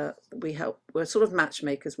 and we're sort of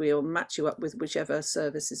matchmakers. We'll match you up with whichever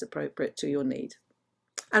service is appropriate to your need.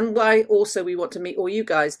 And why also we want to meet all you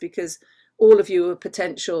guys, because all of you are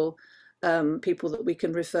potential people that we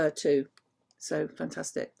can refer to. So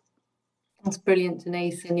fantastic. That's brilliant,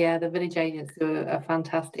 Denise. And yeah, the village agents do a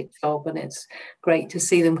fantastic job, and it's great to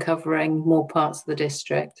see them covering more parts of the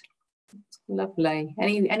district. It's lovely.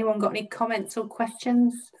 Anyone got any comments or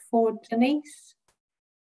questions for Denise?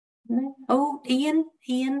 No? Oh, Ian?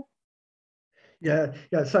 Yeah,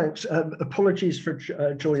 thanks. Apologies for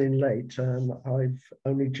joining late. I've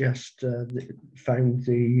only just found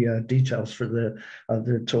the details for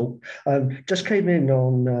the talk. Just came in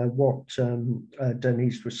on what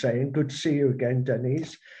Denise was saying. Good to see you again,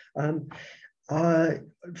 Denise. I've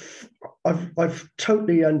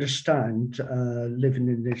totally understand living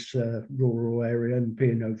in this rural area and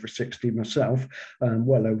being over 60 myself,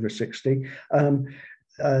 well over 60.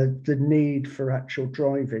 The need for actual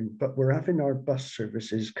driving, but we're having our bus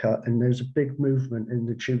services cut, and there's a big movement in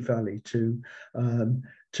the Chew Valley to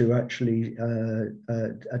actually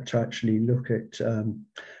look at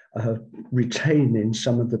retaining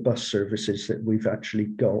some of the bus services that we've actually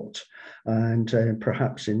got, and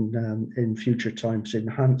perhaps in future times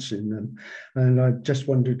enhancing them. And I just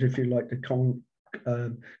wondered if you'd like to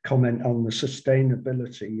comment on the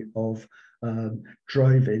sustainability of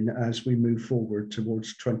driving as we move forward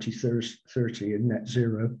towards 2030 and net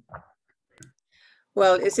zero.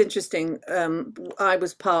 Well, it's interesting. I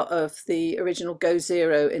was part of the original Go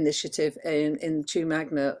Zero initiative in Chew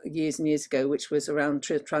Magna years and years ago, which was around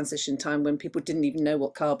transition time when people didn't even know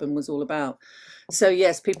what carbon was all about. So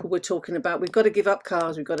yes, people were talking about, we've got to give up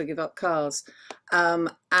cars, we've got to give up cars.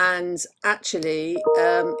 And actually,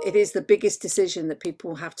 it is the biggest decision that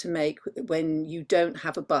people have to make when you don't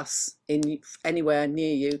have a bus anywhere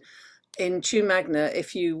near you. In Chew Magna,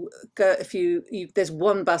 there's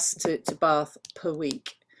one bus to Bath per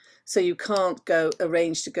week, so you can't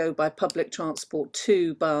arrange to go by public transport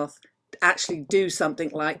to Bath, actually do something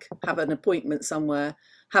like have an appointment somewhere,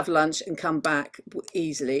 have lunch and come back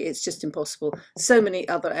easily. It's just impossible. So many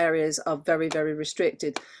other areas are very, very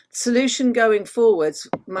restricted. Solution going forwards,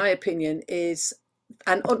 my opinion is,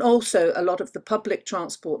 and also a lot of the public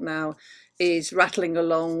transport now is rattling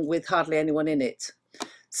along with hardly anyone in it.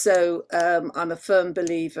 So I'm a firm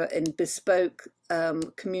believer in bespoke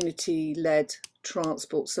community-led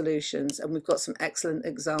transport solutions, and we've got some excellent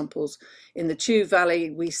examples. In the Chew Valley,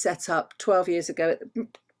 we set up 12 years ago,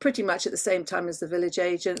 pretty much at the same time as the village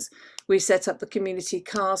agents, we set up the community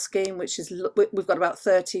car scheme, which is, we've got about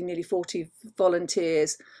 30, nearly 40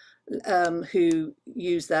 volunteers who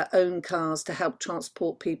use their own cars to help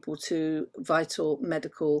transport people to vital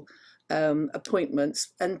medical appointments.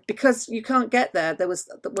 And because you can't get there, there was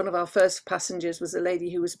one of our first passengers was a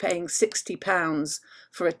lady who was paying £60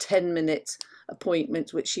 for a 10-minute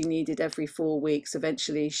appointment, which she needed every 4 weeks.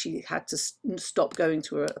 Eventually she had to stop going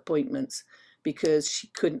to her appointments because she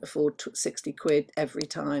couldn't afford 60 quid every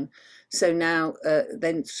time. So now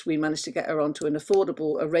then we managed to get her onto an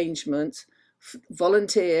affordable arrangement,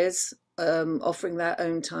 volunteers offering their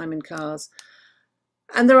own time in cars.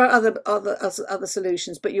 And there are other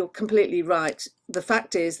solutions, but you're completely right. The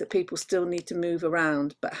fact is that people still need to move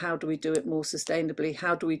around, but how do we do it more sustainably?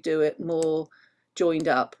 How do we do it more joined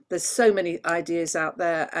up? There's so many ideas out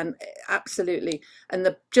there, and absolutely. And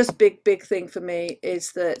the just big thing for me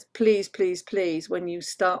is that please, please, please, when you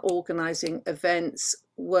start organising events,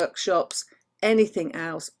 workshops, anything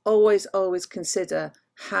else, always consider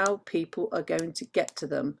how people are going to get to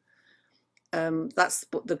them. That's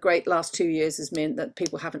what the great last 2 years has meant, that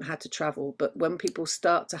people haven't had to travel. But when people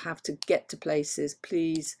start to have to get to places,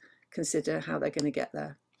 please consider how they're going to get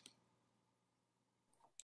there.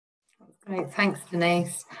 Great, thanks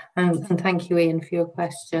Denise, and thank you Ian for your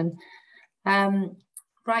question.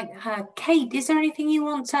 Right, Kate, is there anything you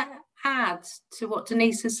want to add to what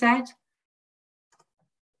Denise has said?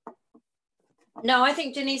 No, I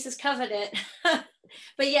think Denise has covered it.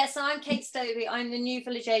 But yes, I'm Kate Stovey. I'm the new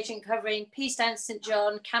village agent covering Peacedown, St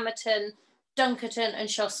John, Camerton, Dunkerton and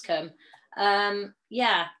Shoscombe.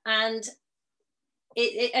 Yeah, and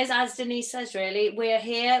it as Denise says, really, we're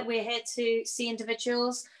here to see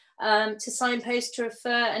individuals, to signpost, to refer,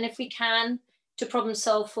 and if we can, to problem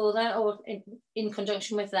solve for them or in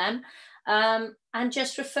conjunction with them. And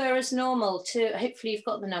just refer as normal to, hopefully you've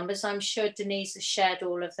got the numbers. I'm sure Denise has shared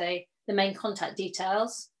all of the main contact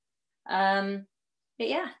details. But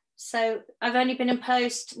yeah, so I've only been in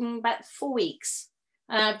post about 4 weeks.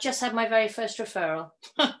 I've just had my very first referral.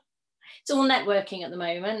 It's all networking at the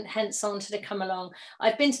moment, hence I wanted to come along.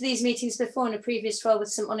 I've been to these meetings before in a previous role with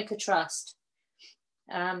St Monica Trust.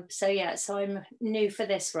 So yeah, so I'm new for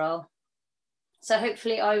this role. So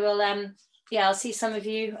hopefully I will, yeah, I'll see some of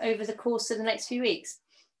you over the course of the next few weeks.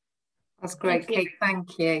 That's great, Kate.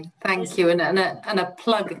 Thank you. Thank you. And a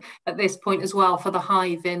plug at this point as well for the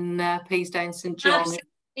Hive in Peacedown, St John. Absolutely.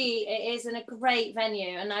 It is in a great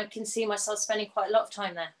venue, and I can see myself spending quite a lot of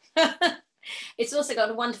time there. It's also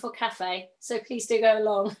got a wonderful cafe, so please do go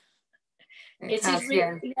along. Yeah,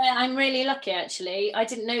 I'm really lucky actually. I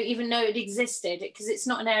didn't even know it existed because it's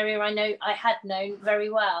not an area I had known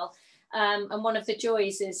very well. And one of the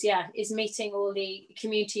joys is meeting all the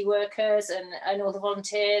community workers and all the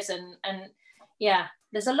volunteers and yeah,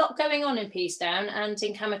 there's a lot going on in Peacedown and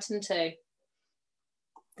in Camerton too.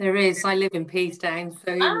 There is. I live in Peacedown,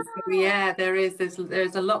 so yeah,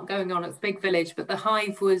 there's a lot going on. It's a big village, but the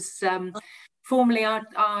Hive was formerly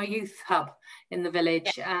our youth hub in the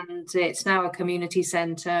village, and it's now a community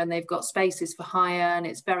centre, and they've got spaces for hire, and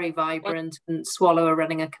it's very vibrant. And Swallow are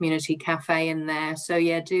running a community cafe in there, so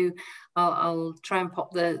yeah, I'll try and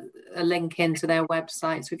pop a link into their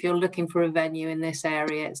website. So if you're looking for a venue in this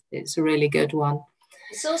area, it's a really good one.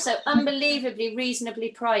 It's also unbelievably reasonably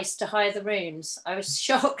priced to hire the rooms. I was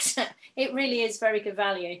shocked. It really is very good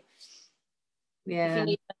value. Yeah. If you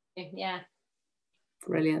need value, yeah.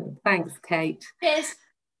 Brilliant. Thanks, Kate. Cheers.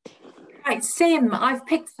 Right, Sim, I've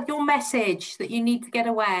picked up your message that you need to get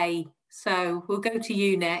away. So we'll go to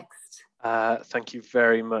you next. Thank you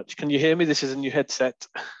very much. Can you hear me? This is a new headset.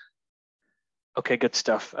 Okay, good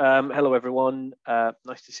stuff. Hello, everyone.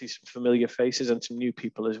 Nice to see some familiar faces and some new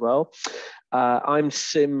people as well. I'm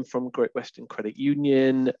Sim from Great Western Credit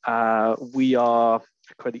Union. We are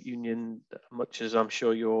a credit union, much as I'm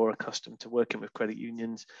sure you're accustomed to working with credit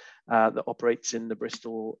unions, that operates in the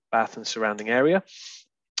Bristol, Bath and surrounding area.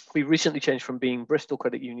 We recently changed from being Bristol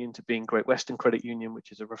Credit Union to being Great Western Credit Union,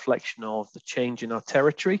 which is a reflection of the change in our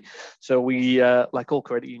territory. So we, like all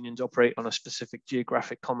credit unions, operate on a specific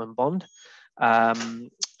geographic common bond.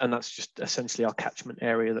 And that's just essentially our catchment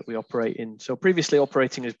area that we operate in. So previously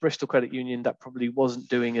operating as Bristol Credit Union, that probably wasn't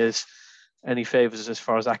doing us any favours as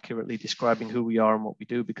far as accurately describing who we are and what we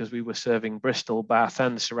do, because we were serving Bristol, Bath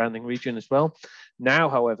and the surrounding region as well. Now,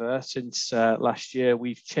 however, since last year,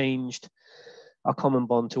 we've changed our common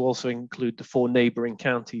bond to also include the 4 neighbouring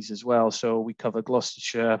counties as well. So we cover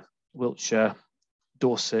Gloucestershire, Wiltshire,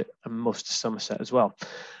 Dorset and most of Somerset as well.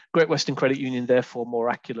 Great Western Credit Union therefore more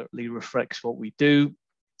accurately reflects what we do.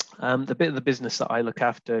 The bit of the business that I look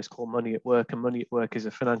after is called Money at Work, and Money at Work is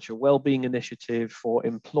a financial wellbeing initiative for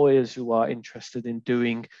employers who are interested in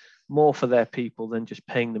doing more for their people than just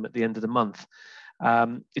paying them at the end of the month.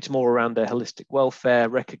 It's more around their holistic welfare,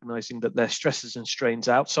 recognizing that their stresses and strains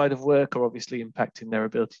outside of work are obviously impacting their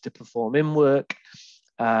ability to perform in work.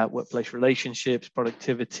 Workplace relationships,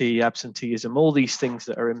 productivity, absenteeism, all these things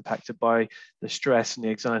that are impacted by the stress and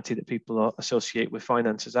the anxiety that people associate with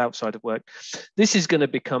finances outside of work. This is going to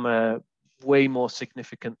become a way more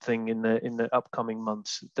significant thing in the upcoming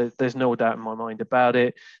months. There's no doubt in my mind about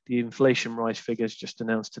it. The inflation rise figures just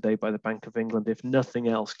announced today by the Bank of England, if nothing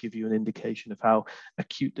else, give you an indication of how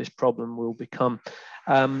acute this problem will become.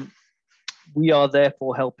 We are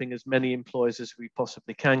therefore helping as many employers as we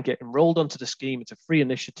possibly can get enrolled onto the scheme. It's a free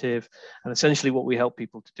initiative. And essentially what we help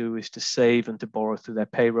people to do is to save and to borrow through their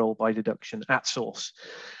payroll by deduction at source.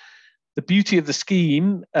 The beauty of the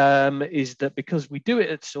scheme is that because we do it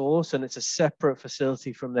at source and it's a separate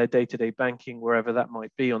facility from their day-to-day banking, wherever that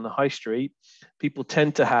might be on the high street, people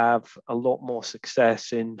tend to have a lot more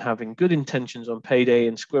success in having good intentions on payday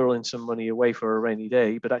and squirreling some money away for a rainy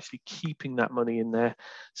day, but actually keeping that money in their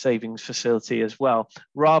savings facility as well,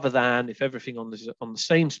 rather than if everything on the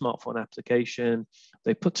same smartphone application,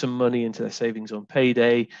 they put some money into their savings on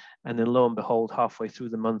payday, and then lo and behold, halfway through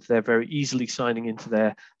the month, they're very easily signing into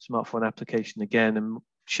their smartphone application again and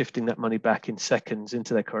shifting that money back in seconds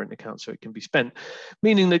into their current account so it can be spent,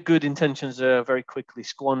 meaning that good intentions are very quickly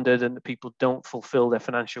squandered and that people don't fulfill their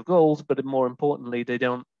financial goals, but more importantly, they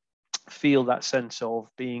don't feel that sense of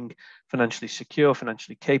being financially secure,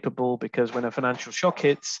 financially capable, because when a financial shock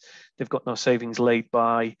hits, they've got no savings laid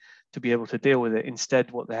by to be able to deal with it.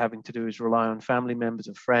 Instead, what they're having to do is rely on family members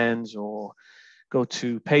and friends, or go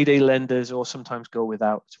to payday lenders, or sometimes go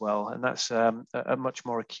without as well. And that's a much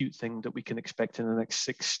more acute thing that we can expect in the next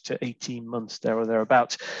 6 to 18 months, there or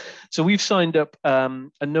thereabouts. So we've signed up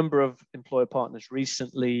a number of employer partners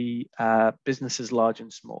recently, businesses large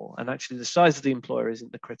and small. And actually the size of the employer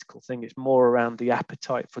isn't the critical thing. It's more around the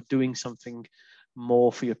appetite for doing something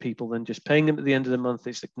more for your people than just paying them at the end of the month.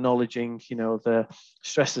 It's acknowledging, you know, the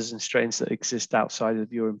stresses and strains that exist outside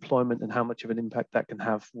of your employment and how much of an impact that can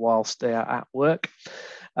have whilst they are at work.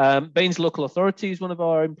 Baines Local Authority is one of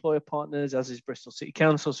our employer partners, as is Bristol City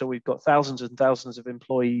Council. So we've got thousands and thousands of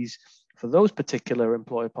employees for those particular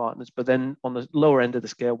employer partners. But then on the lower end of the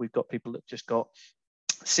scale, we've got people that just got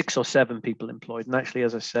 6 or 7 people employed. And actually,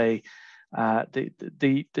 as I say,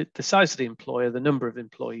 the size of the employer, the number of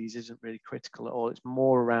employees isn't really critical at all. It's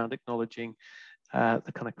more around acknowledging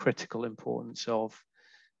the kind of critical importance of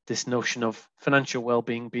this notion of financial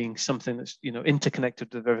well-being being something that's, you know,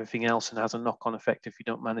 interconnected with everything else and has a knock-on effect if you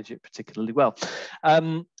don't manage it particularly well.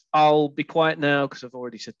 I'll be quiet now because I've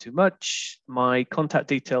already said too much. My contact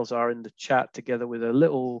details are in the chat, together with a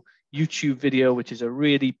little YouTube video, which is a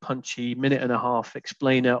really punchy 1.5-minute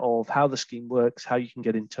explainer of how the scheme works, how you can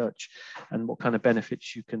get in touch, and what kind of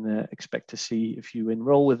benefits you can expect to see if you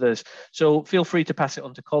enroll with us. So feel free to pass it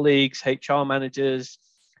on to colleagues, HR managers,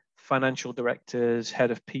 financial directors, head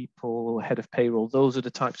of people, head of payroll. Those are the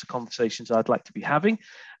types of conversations I'd like to be having.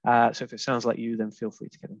 So if it sounds like you, then feel free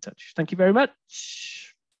to get in touch. Thank you very much.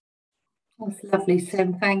 That's lovely,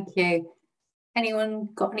 Sim. Thank you. Anyone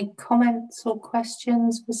got any comments or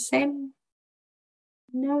questions for Sim?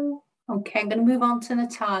 No? Okay, I'm going to move on to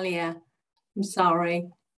Natalia. I'm sorry.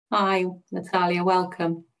 Hi, Natalia,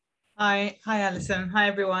 welcome. Hi Alison. Hi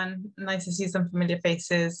everyone. Nice to see some familiar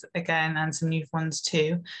faces again and some new ones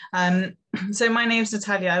too. So my name is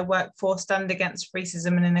Natalia. I work for Stand Against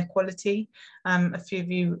Racism and Inequality. A few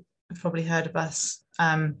of you have probably heard of us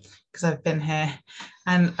because I've been here.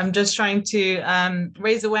 And I'm just trying to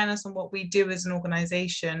raise awareness on what we do as an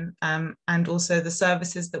organisation and also the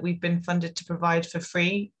services that we've been funded to provide for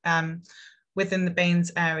free within the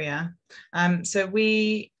Baines area. So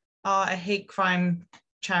we are a hate crime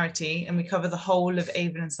charity and we cover the whole of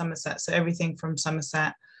Avon and Somerset, so everything from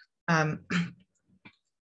Somerset,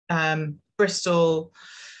 Bristol,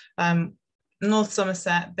 North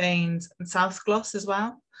Somerset, Baines and South Gloss as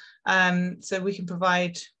well. So we can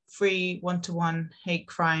provide free one-to-one hate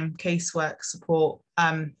crime casework support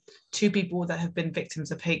to people that have been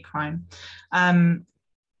victims of hate crime.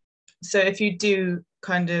 So if you do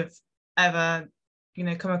kind of ever,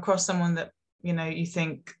 come across someone that, you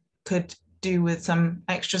think could do with some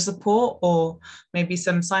extra support or maybe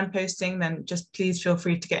some signposting, then just please feel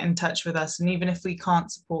free to get in touch with us. And even if we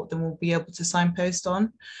can't support them, we'll be able to signpost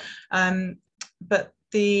on. But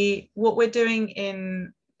what we're doing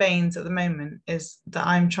in Baines at the moment is that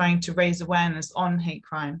I'm trying to raise awareness on hate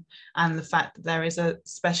crime and the fact that there is a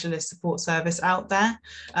specialist support service out there,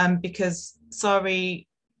 because SARI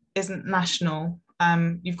isn't national.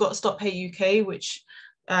 You've got Stop Hate UK, which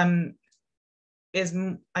is,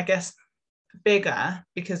 I guess, bigger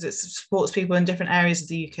because it supports people in different areas of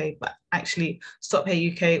the UK, but actually Stop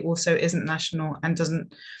Hate UK also isn't national and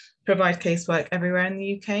doesn't provide casework everywhere in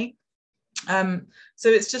the UK. So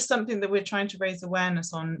it's just something that we're trying to raise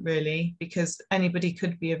awareness on, really, because anybody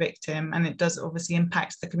could be a victim and it does obviously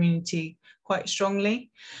impact the community quite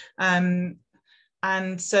strongly.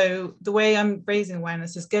 And so the way I'm raising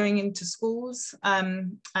awareness is going into schools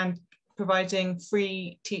and providing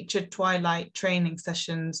free teacher twilight training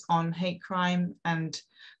sessions on hate crime and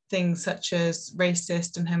things such as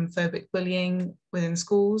racist and homophobic bullying within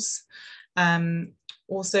schools.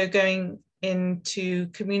 Also going into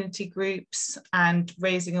community groups and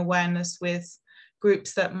raising awareness with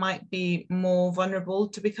groups that might be more vulnerable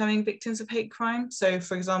to becoming victims of hate crime. So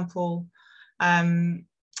for example,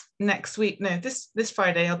 this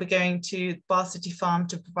Friday, I'll be going to Bath City Farm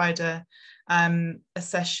to provide a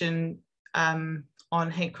session on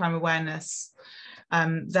hate crime awareness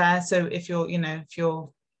there. So if you're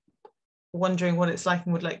wondering what it's like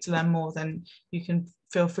and would like to learn more, then you can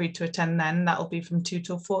feel free to attend then. That will be from 2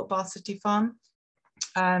 till 4 at Bath City Farm.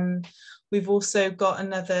 We've also got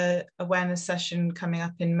another awareness session coming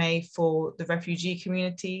up in May for the refugee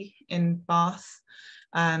community in Bath.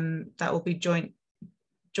 That will be jointly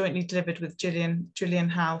delivered with Gillian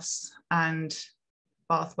House and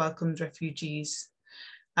Bath Welcomes Refugees.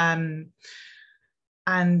 And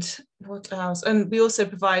what else? And we also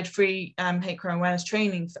provide free hate crime awareness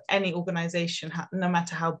training for any organisation, no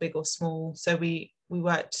matter how big or small. So we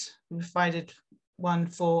provided one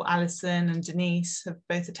for Alison and Denise, have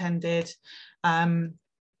both attended. And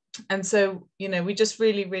so, we just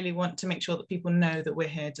really, really want to make sure that people know that we're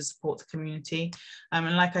here to support the community.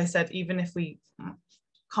 And like I said, even if we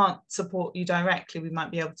can't support you directly, we might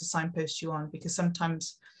be able to signpost you on, because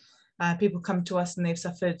sometimes people come to us and they've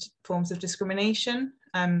suffered forms of discrimination.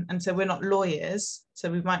 And so we're not lawyers, so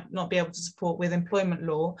we might not be able to support with employment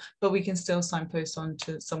law, but we can still signpost on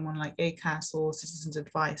to someone like ACAS or Citizens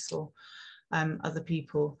Advice or other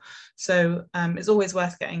people. So it's always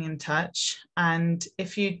worth getting in touch. And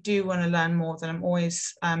if you do want to learn more, then I'm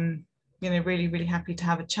always really, really happy to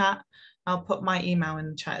have a chat. I'll put my email in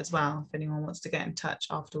the chat as well if anyone wants to get in touch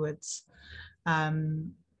afterwards.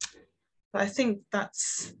 But I think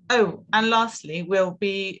that's, and lastly, we'll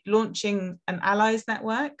be launching an Allies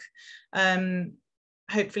Network,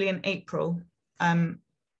 hopefully in April. And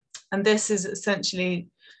this is essentially,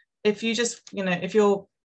 if you just, if you're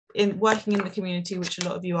working in the community, which a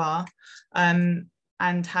lot of you are,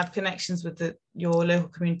 and have connections with your local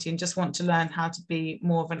community and just want to learn how to be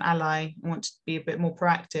more of an ally, and want to be a bit more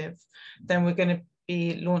proactive, then we're going to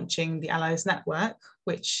be launching the Allies Network,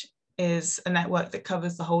 which is a network that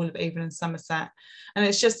covers the whole of Avon and Somerset. And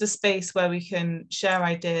it's just a space where we can share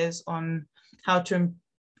ideas on how to,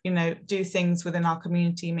 do things within our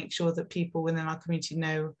community, make sure that people within our community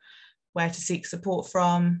know where to seek support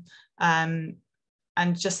from, and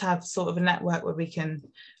just have sort of a network where we can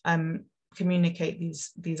communicate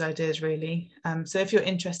these ideas, really. So if you're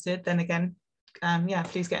interested, then again,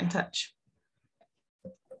 please get in touch.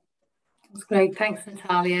 That's great, thanks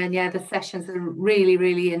Natalia. And yeah, the sessions are really,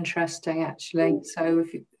 really interesting actually. So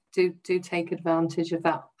if do take advantage of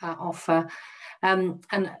that offer. And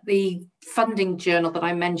the funding journal that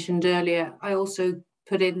I mentioned earlier, I also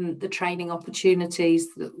put in the training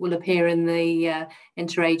opportunities that will appear in the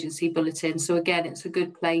interagency bulletin. So again, it's a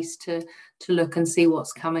good place to look and see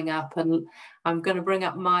what's coming up. And I'm going to bring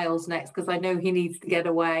up Miles next because I know he needs to get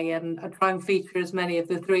away, and I try and feature as many of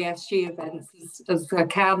the 3SG events as I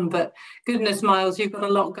can. But goodness, Miles, you've got a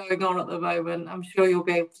lot going on at the moment. I'm sure you'll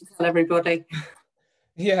be able to tell everybody.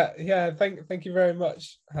 Yeah. Thank you very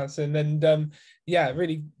much, Hassan. And yeah,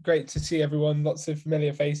 really great to see everyone. Lots of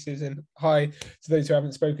familiar faces, and hi to those who I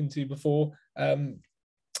haven't spoken to before. I'm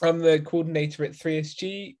the coordinator at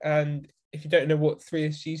 3SG, and if you don't know what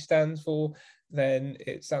 3SG stands for, then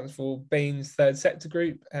it stands for Baines Third Sector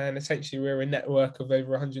Group, and essentially we're a network of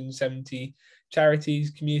over 170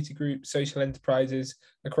 charities, community groups, social enterprises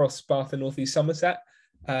across Bath and North East Somerset.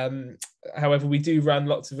 However, we do run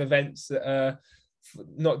lots of events that are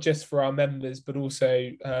not just for our members, but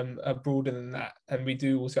also are broader than that. And we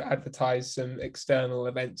do also advertise some external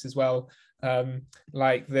events as well,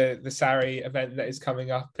 like the Sari event that is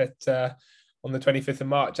coming up at on the 25th of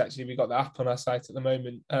March. Actually, we got that up on our site at the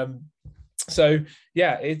moment. So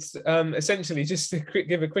yeah, it's essentially just to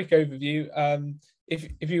give a quick overview.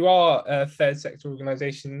 If you are a third sector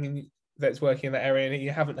organisation that's working in that area and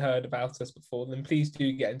you haven't heard about us before, then please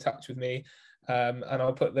do get in touch with me. And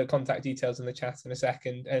I'll put the contact details in the chat in a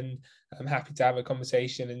second, and I'm happy to have a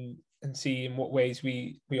conversation and see in what ways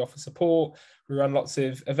we offer support. We run lots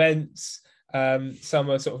of events. Some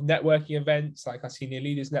are sort of networking events like our Senior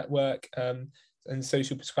Leaders Network and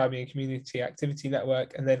Social Prescribing and Community Activity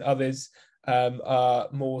Network, and then others are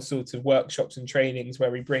more sort of workshops and trainings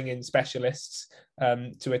where we bring in specialists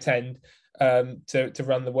to attend to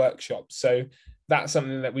run the workshops. So that's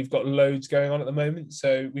something that we've got loads going on at the moment.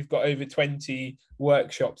 So we've got over 20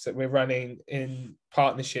 workshops that we're running in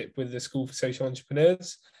partnership with the School for Social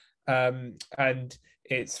Entrepreneurs, and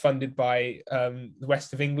it's funded by the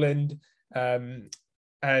West of England, and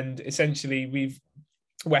essentially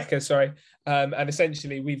and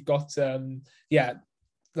essentially we've got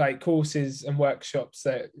like courses and workshops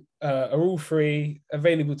that are all free,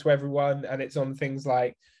 available to everyone, and it's on things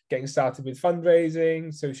like getting started with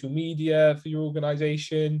fundraising, social media for your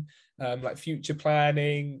organization, like future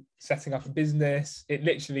planning, setting up a business. It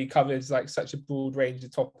literally covers like such a broad range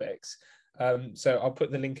of topics. So I'll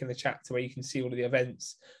put the link in the chat to where you can see all of the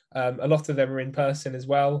events. A lot of them are in person as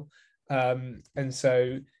well. And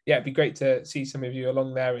so, yeah, it'd be great to see some of you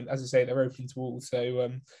along there. And as I say, they're open to all.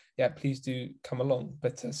 So yeah, please do come along.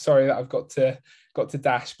 But sorry that I've got to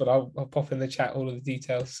dash, but I'll pop in the chat all of the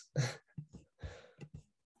details.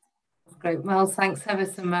 Great. Well, thanks ever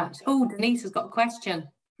so much. Oh, Denise has got a question.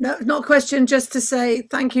 No, not a question, just to say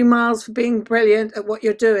thank you, Miles, for being brilliant at what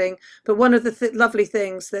you're doing. But one of the lovely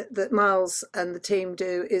things that Miles and the team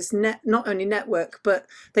do is not only network, but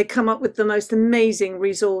they come up with the most amazing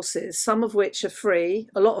resources, some of which are free,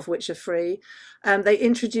 a lot of which are free. They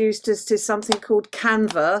introduced us to something called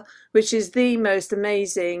Canva, which is the most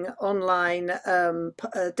amazing online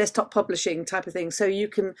desktop publishing type of thing. So you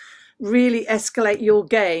can really escalate your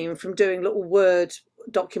game from doing little Word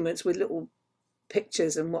documents with little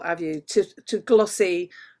pictures and what have you to glossy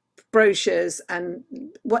brochures and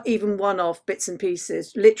even one-off bits and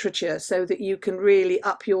pieces, literature, so that you can really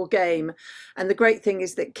up your game. And the great thing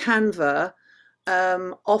is that Canva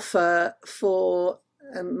offer for,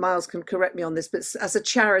 Miles can correct me on this, but as a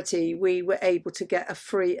charity we were able to get a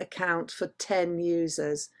free account for 10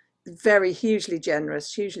 users. Very hugely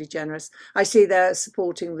generous. I see they're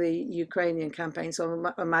supporting the Ukrainian campaign,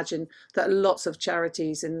 so I imagine that lots of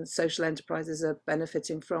charities and social enterprises are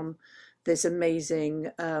benefiting from this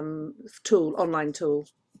amazing online tool.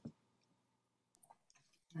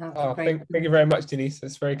 Oh, thank you very much, Denise.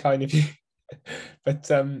 That's very kind of you.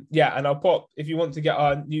 But yeah, and I'll pop, if you want to get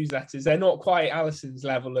our newsletters, they're not quite Alison's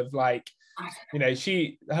level of like, you know,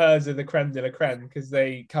 hers are the creme de la creme because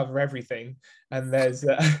they cover everything. And there's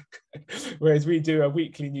whereas we do a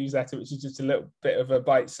weekly newsletter, which is just a little bit of a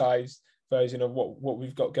bite-sized version of what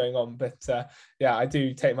we've got going on. But yeah, I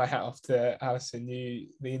do take my hat off to Alison. The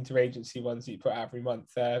interagency ones that you put out every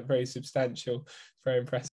month, they're very substantial, very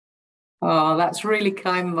impressive. Oh, that's really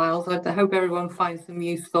kind, Miles. I hope everyone finds them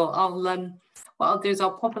useful. What I'll do is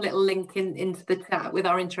I'll pop a little link into the chat with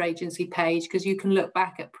our interagency page, because you can look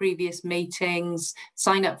back at previous meetings,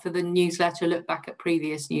 sign up for the newsletter, look back at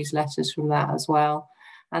previous newsletters from that as well.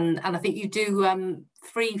 And I think you do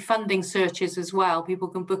free funding searches as well. People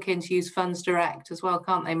can book in to use Funds Direct as well,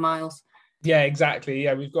 can't they, Miles? Yeah, exactly.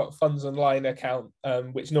 Yeah, we've got funds online account,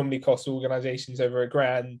 which normally costs organisations over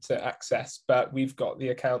 £1,000 to access, but we've got the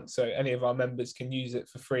account so any of our members can use it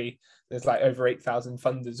for free. There's like over 8,000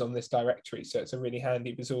 funders on this directory, so it's a really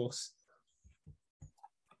handy resource.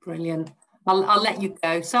 Brilliant. I'll let you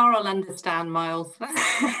go. Sarah will understand, Miles.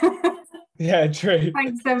 Yeah, true.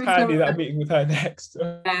 Thanks so much. Handy that I'm meeting with her next.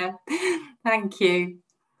 Thank you.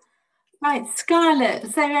 Right, Scarlett,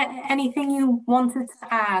 is there anything you wanted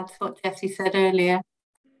to add to what Jessie said earlier?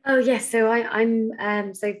 Oh yes, so I'm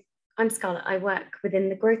Scarlett. I work within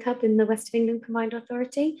the Growth Hub in the West of England Combined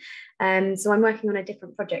Authority. So I'm working on a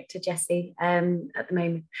different project to Jessie at the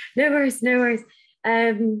moment. No worries, no worries.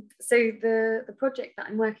 So the project that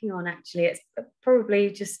I'm working on, actually, it's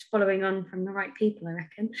probably just following on from the right people, I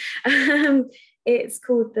reckon. It's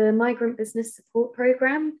called the Migrant Business Support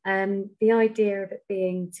Programme. The idea of it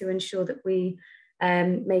being to ensure that we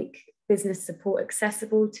make business support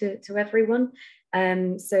accessible to everyone.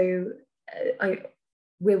 We're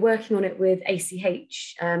working on it with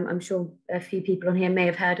ACH. I'm sure a few people on here may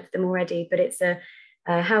have heard of them already, but it's a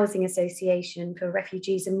housing association for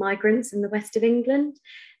refugees and migrants in the West of England.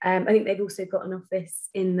 I think they've also got an office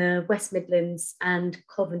in the West Midlands and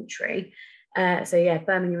Coventry. So yeah,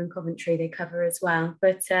 Birmingham and Coventry they cover as well.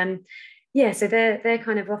 But yeah, so they're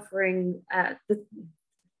kind of offering,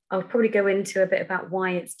 I'll probably go into a bit about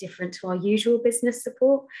why it's different to our usual business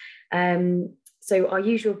support. So our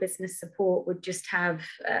usual business support would just have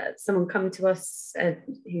someone come to us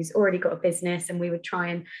who's already got a business, and we would try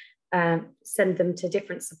and send them to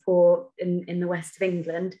different support in the West of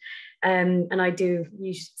England. And I do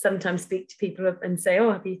sometimes speak to people and say,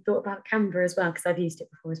 oh, have you thought about Canva as well? Because I've used it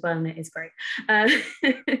before as well, and it is great.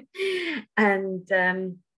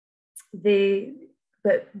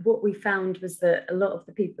 But what we found was that a lot of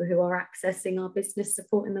the people who are accessing our business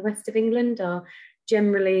support in the West of England are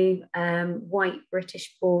generally white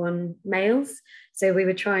British born males. So we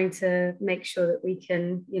were trying to make sure that we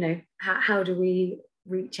can, how do we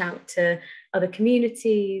reach out to other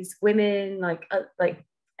communities, women, like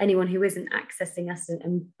anyone who isn't accessing us,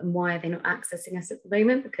 and why are they not accessing us at the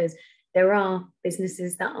moment? Because there are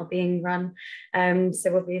businesses that are being run.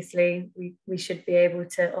 So obviously we should be able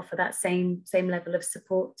to offer that same level of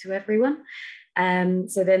support to everyone.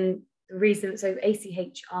 So then the reason, so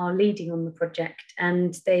ACH are leading on the project,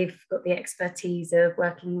 and they've got the expertise of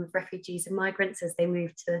working with refugees and migrants as they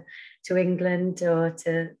move to England or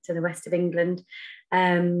to the West of England.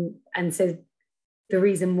 And so the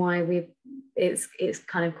reason why it's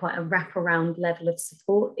kind of quite a wraparound level of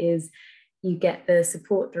support is you get the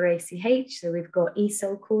support through ACH. So we've got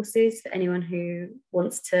ESOL courses for anyone who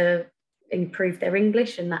wants to improve their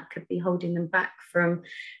English, and that could be holding them back from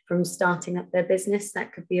starting up their business.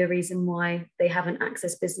 That could be a reason why they haven't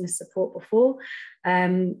accessed business support before.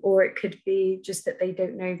 Or it could be just that they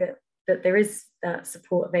don't know that there is that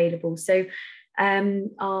support available. So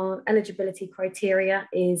our eligibility criteria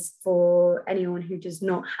is for anyone who does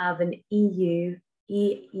not have an EU,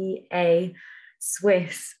 EEA,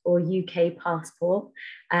 Swiss or UK passport,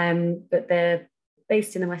 but they're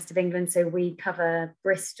based in the West of England. So we cover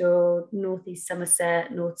Bristol, North East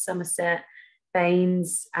Somerset, North Somerset,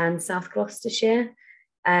 Baines and South Gloucestershire.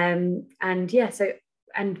 And yeah,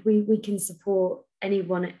 and we can support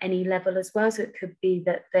anyone at any level as well. So it could be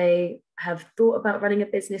that they have thought about running a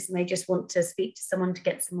business and they just want to speak to someone to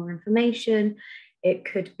get some more information. It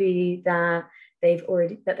could be that they're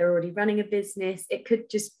already running a business. It could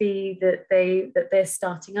just be that they're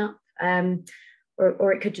starting up,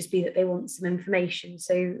 or it could just be that they want some information.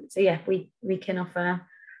 So yeah, we can offer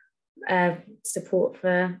support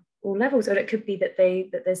for all levels. Or it could be that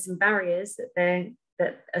there's some barriers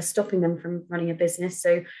that are stopping them from running a business.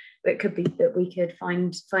 So it could be that we could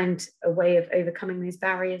find a way of overcoming those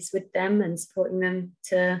barriers with them and supporting them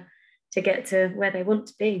to get to where they want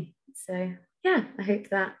to be. So yeah, I hope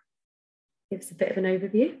that gives a bit of an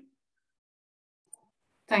overview.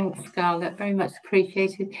 Thanks, Scarlett, very much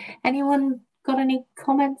appreciated. Anyone got any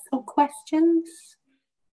comments or questions?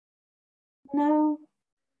 No?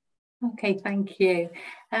 Okay, thank you.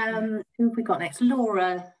 Who have we got next?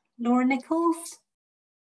 Laura Nichols?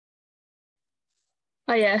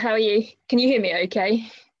 Hiya, how are you? Can you hear me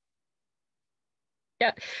okay?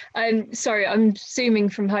 Yeah, sorry, I'm Zooming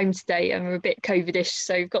from home today. I'm a bit COVID-ish,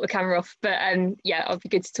 so I've got the camera off, but yeah, I'll be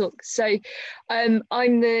good to talk. So I'm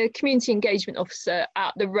the Community Engagement Officer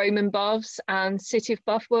at the Roman Baths and City of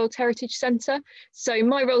Bath World Heritage Centre. So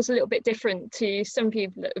my role's a little bit different to some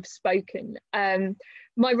people that have spoken.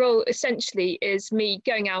 my role essentially is me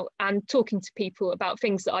going out and talking to people about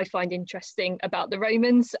things that I find interesting about the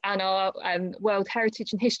Romans and our world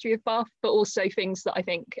heritage and history of Bath, but also things that I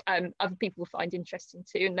think other people find interesting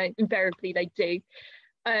too, and invariably they do.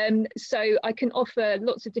 So I can offer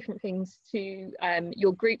lots of different things to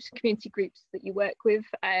your groups, community groups that you work with.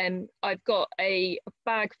 I've got a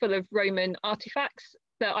bag full of Roman artifacts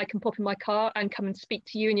that I can pop in my car and come and speak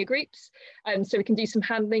to you in your groups. So we can do some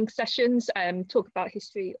handling sessions, talk about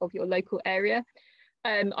history of your local area.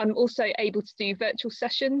 I'm also able to do virtual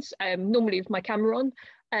sessions, normally with my camera on.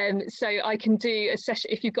 So I can do a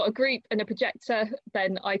session, if you've got a group and a projector,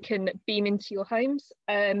 then I can beam into your homes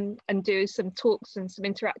and do some talks and some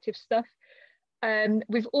interactive stuff.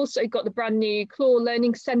 We've also got the brand new Claw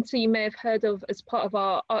Learning Centre you may have heard of as part of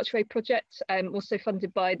our Archway project, also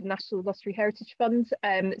funded by the National Lottery Heritage Fund.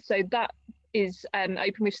 So that is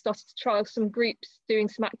open. We've started to trial some groups doing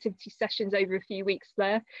some activity sessions over a few weeks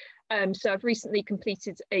there. So I've recently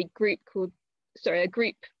completed a group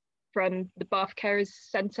from the Bath Carers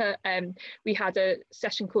Centre. We had a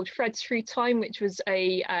session called Threads Through Time, which was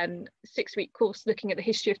a 6-week course looking at the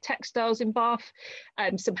history of textiles in Bath,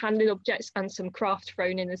 some handling objects and some craft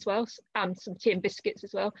thrown in as well, and some tea and biscuits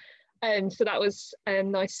as well. So that was a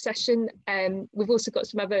nice session. We've also got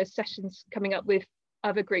some other sessions coming up with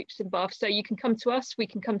other groups in Bath, so you can come to us, we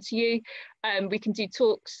can come to you, we can do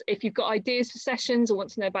talks. If you've got ideas for sessions or want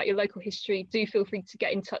to know about your local history, do feel free to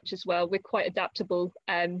get in touch as well. We're quite adaptable,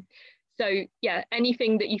 so yeah,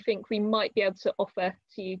 anything that you think we might be able to offer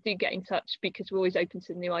to you, do get in touch, because we're always open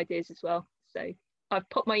to new ideas as well. So I've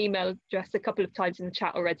popped my email address a couple of times in the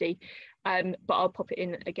chat already, but I'll pop it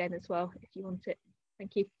in again as well if you want it.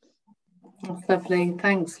 Thank you. That's lovely,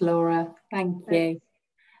 thanks Laura, thank you.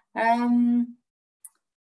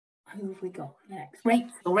 Who have we got next?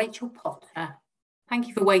 Rachel Potter. Thank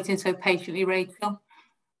you for waiting so patiently, Rachel.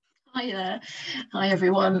 Hi there. Hi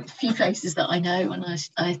everyone. A few faces that I know, and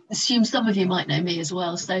I assume some of you might know me as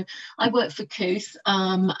well. So I work for Couth,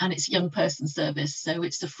 and it's a young person service. So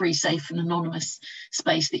it's a free, safe and anonymous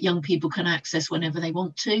space that young people can access whenever they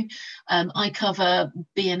want to. I cover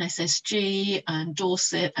BNSSG and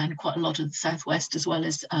Dorset and quite a lot of the Southwest, as well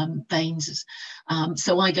as Baines.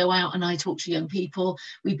 So I go out and I talk to young people.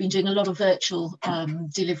 We've been doing a lot of virtual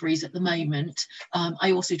deliveries at the moment.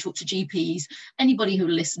 I also talk to GPs, anybody who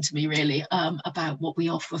will listen to me really, about what we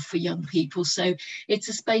offer for young people. So it's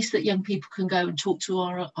a space that young people can go and talk to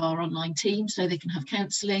our online team, so they can have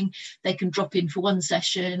counselling, they can drop in for one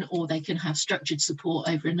session, or they can have structured support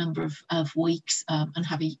over a number of weeks and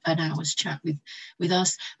have an hour's chat with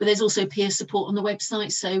us. But there's also peer support on the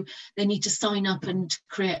website, so they need to sign up and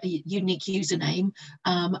create a unique username,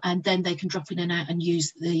 and then they can drop in and out and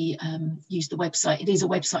use the website. It is a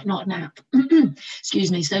website, not an app.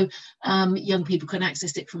 Excuse me. So young people can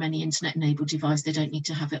access it from any internet enabled device. They don't need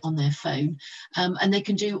to have it on their phone, and they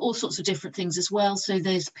can do all sorts of different things as well. So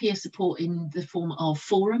there's peer support in the form of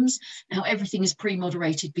forums. Now everything is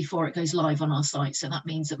pre-moderated before it goes live on our site, so that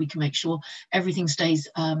means that we can make sure everything stays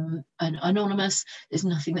anonymous. There's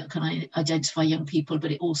nothing that can identify young people,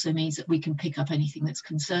 but it also means that we can pick up anything that's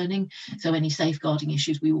concerning. So any safeguarding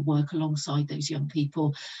issues, we will work alongside those young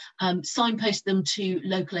people, signpost them to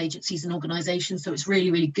local agencies and organisations. So it's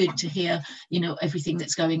really, really good to hear, you know, everything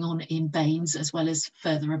that's going on in Baines, as well as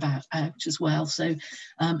further out as well. So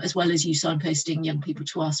as well as you signposting young people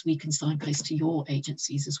to us, we can signpost to your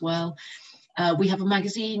agencies as well. We have a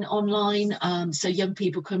magazine online, so young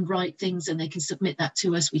people can write things and they can submit that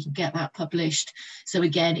to us. We can get that published. So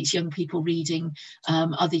again, it's young people reading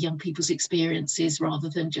other young people's experiences, rather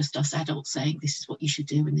than just us adults saying this is what you should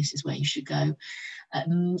do and this is where you should go.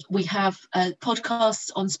 We have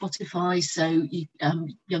podcasts on Spotify, so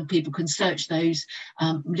young people can search those,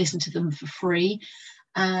 listen to them for free.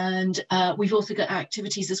 And we've also got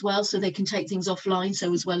activities as well, so they can take things offline.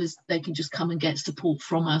 So as well as they can just come and get support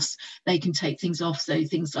from us, they can take things off. So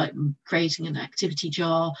things like creating an activity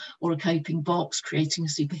jar or a coping box, creating a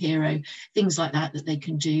superhero, things like that they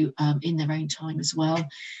can do in their own time as well.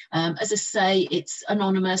 As I say, it's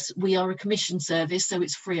anonymous. We are a commission service, so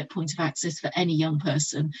it's free at point of access for any young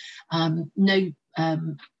person.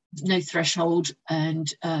 No threshold,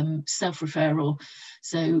 and self-referral,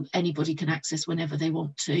 so anybody can access whenever they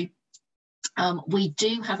want to. We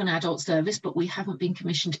do have an adult service, but we haven't been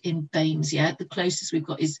commissioned in Baines yet. The closest we've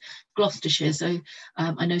got is Gloucestershire. So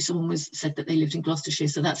I know someone said that they lived in Gloucestershire,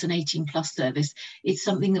 so that's an 18+ service. It's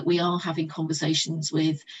something that we are having conversations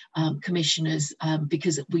with commissioners,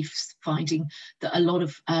 because we're finding that a lot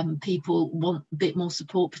of people want a bit more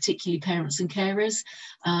support, particularly parents and carers.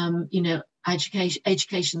 You know,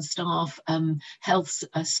 education staff, health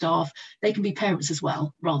staff. They can be parents as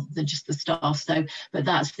well, rather than just the staff. So, but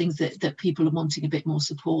that's things that people are wanting a bit more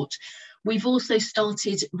support. We've also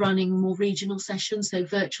started running more regional sessions, so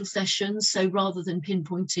virtual sessions. So rather than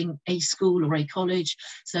pinpointing a school or a college,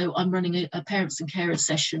 so I'm running a parents and carers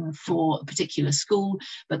session for a particular school,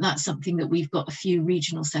 but that's something that we've got a few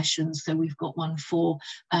regional sessions. So we've got one for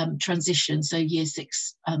transition, so year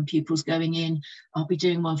 6 pupils going in. I'll be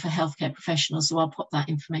doing one for healthcare professionals, so I'll pop that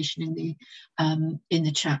information in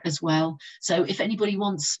the chat as well. So if anybody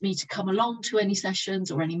wants me to come along to any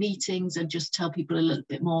sessions or any meetings and just tell people a little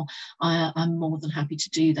bit more, I'm more than happy to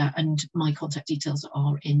do that, and my contact details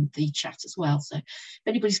are in the chat as well. So if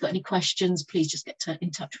anybody's got any questions, please just get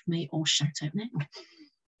in touch with me or shout out now.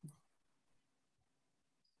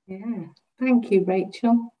 Yeah, thank you,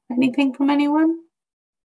 Rachel. Anything from anyone?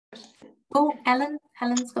 Oh,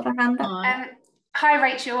 Helen's got her hand up. Hi,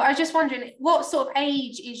 Rachel. I was just wondering, what sort of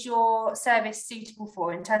age is your service suitable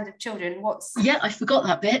for in terms of children? Yeah, I forgot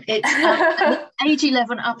that bit. It's age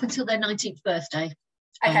 11 up until their 19th birthday.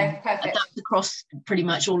 Okay, perfect. That's across pretty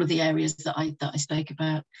much all of the areas that I spoke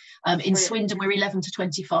about. In Swindon, we're 11 to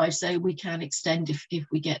 25, so we can extend if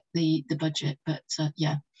we get the budget. But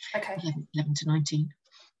yeah, okay, 11 to 19.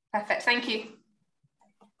 Perfect. Thank you.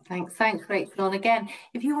 Thanks, Rachel. And again,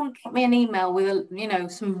 if you want to drop me an email with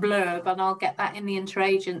some blurb, and I'll get that in the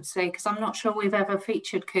interagency, because I'm not sure we've ever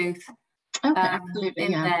featured Couth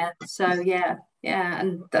in there. So yeah,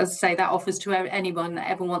 and as I say, that offers to anyone that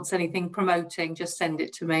ever wants anything promoting, just send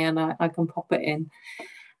it to me and I can pop it in.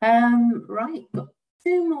 Right, got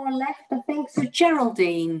 2 more left, I think. So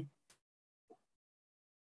Geraldine,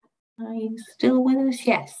 are you still with us?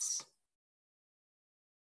 Yes.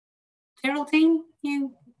 Geraldine,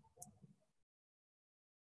 you.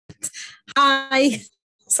 Hi,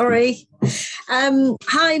 sorry.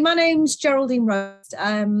 Hi, my name's Geraldine Rose.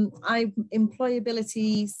 I'm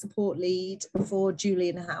employability support lead for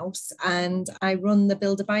Julian House, and I run the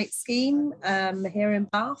Build a Bike scheme here in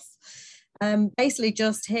Bath. Basically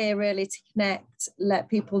just here really to connect, let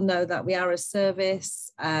people know that we are a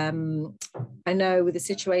service. I know with the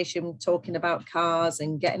situation talking about cars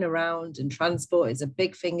and getting around and transport is a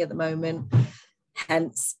big thing at the moment,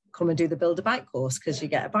 hence come and do the Build a Bike course because you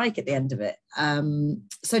get a bike at the end of it.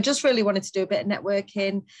 So just really wanted to do a bit of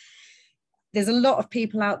networking. There's a lot of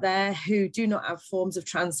people out there who do not have forms of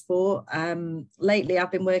transport. Lately,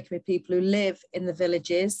 I've been working with people who live in the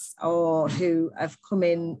villages or who have come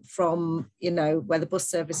in from, where the bus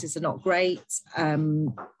services are not great.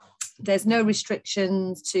 There's no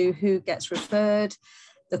restrictions to who gets referred.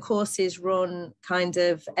 The courses run kind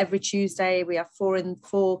of every Tuesday. We have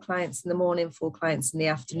 4 clients in the morning, 4 clients in the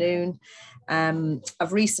afternoon.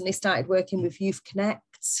 I've recently started working with Youth Connect.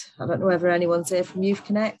 I don't know whether anyone's here from Youth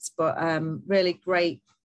Connect, but really great,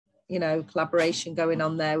 collaboration going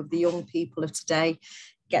on there with the young people of today,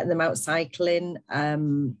 getting them out cycling.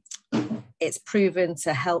 It's proven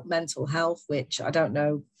to help mental health, which I don't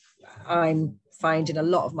know, I'm finding a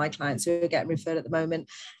lot of my clients who are getting referred at the moment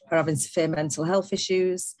are having severe mental health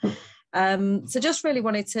issues. So just really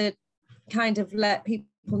wanted to kind of let people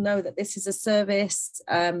know that this is a service.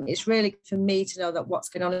 It's really for me to know that what's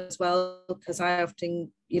going on as well, because I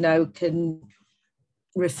often, can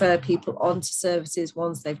refer people onto services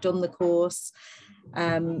once they've done the course.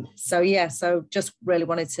 So just really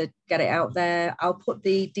wanted to get it out there. I'll put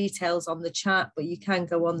the details on the chat, but you can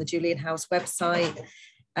go on the Julian House website.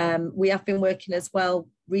 We have been working as well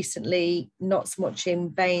recently, not so much in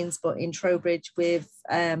Baines, but in Trowbridge with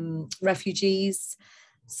refugees.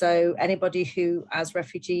 So anybody who has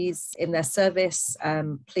refugees in their service,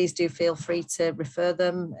 please do feel free to refer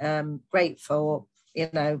them. Great for,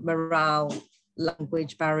 morale,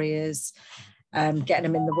 language barriers, getting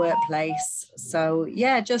them in the workplace. So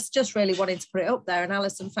yeah, just really wanted to put it up there. And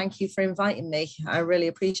Alison, thank you for inviting me. I really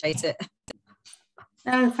appreciate it.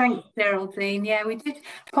 Oh, thanks, Geraldine. Yeah, we did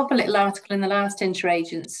pop a little article in the last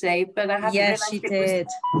interagency, but I hadn't realised it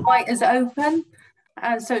was quite as open.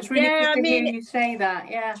 So it's really good to hear you say that.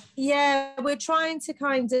 Yeah, we're trying to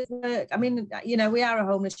kind of work. I mean, we are a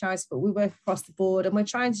homeless charity, but we work across the board, and we're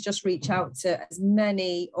trying to just reach out to as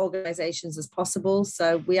many organisations as possible.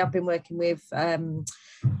 So we have been working with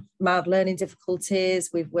mild learning difficulties.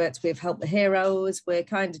 We've worked with Help the Heroes. We're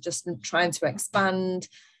kind of just trying to expand.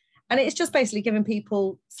 And it's just basically giving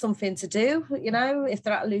people something to do, if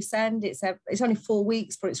they're at a loose end. It's only 4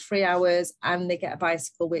 weeks, but it's 3 hours, and they get a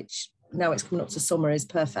bicycle, which now it's coming up to summer is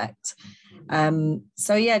perfect.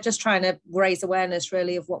 So yeah, just trying to raise awareness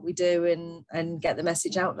really of what we do and get the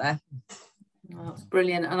message out there. Oh, that's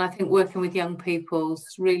brilliant. And I think working with young people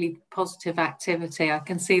is really positive activity. I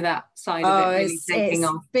can see that side of it really taking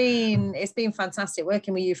off. It's been fantastic.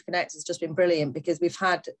 Working with Youth Connect has just been brilliant, because we've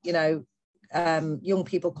had, you know, young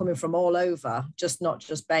people coming from all over, not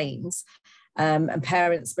just Baines, and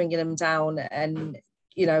parents bringing them down, and,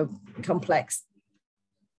 you know, complex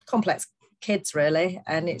kids really,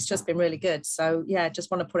 and it's just been really good. So yeah, just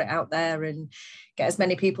want to put it out there and get as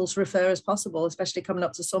many people to refer as possible, especially coming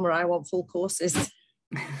up to summer. I want full courses.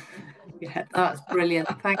 Yeah, that's brilliant.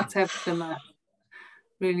 Thanks ever so much.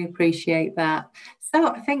 Really appreciate that. So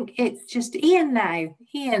I think it's just Ian now.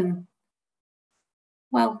 Ian,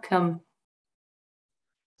 welcome.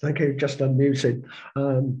 Thank you. Just unmuted.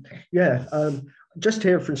 Just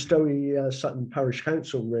here from Stowey Sutton Parish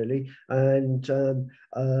Council, really, and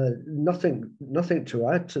nothing to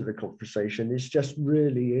add to the conversation. It's just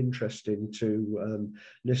really interesting to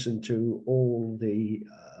listen to all the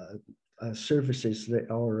services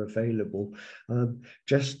that are available.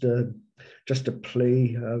 Just a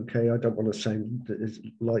plea, okay, I don't want to sound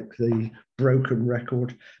like the broken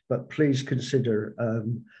record, but please consider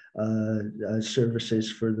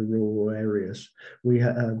services for the rural areas.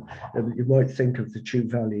 You might think of the Chew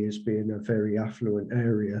Valley as being a very affluent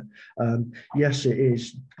area. Yes, it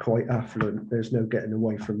is quite affluent, there's no getting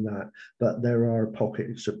away from that, but there are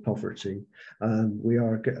pockets of poverty. We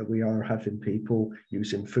are having people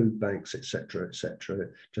using food banks, etc.,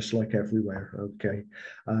 just like everywhere, okay.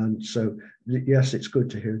 So yes, it's good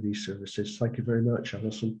to hear these services. Thank you very much,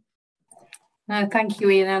 Alison. No, thank you,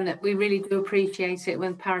 Ian, and we really do appreciate it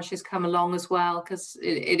when parishes come along as well, because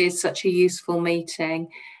it is such a useful meeting,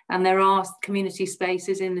 and there are community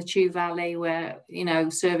spaces in the Chew Valley where, you know,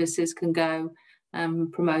 services can go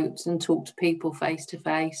and promote and talk to people face to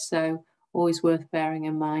face, so always worth bearing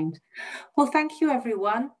in mind. Well, thank you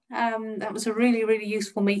everyone. That was a really, really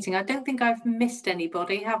useful meeting. I don't think I've missed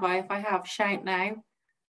anybody, have I? If I have, shout now.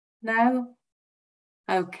 No?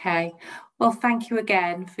 Okay. Well, thank you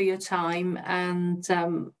again for your time, and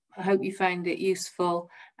I hope you found it useful,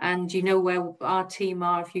 and you know where our team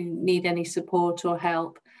are if you need any support or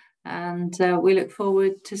help, and we look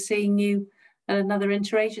forward to seeing you at another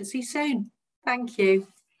interagency soon. Thank you.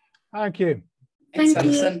 Thank you. Thanks,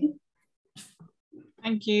 Alison.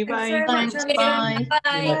 Thank you. Bye. Thanks. Bye.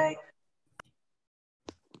 Bye.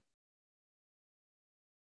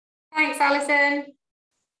 Thanks, Alison.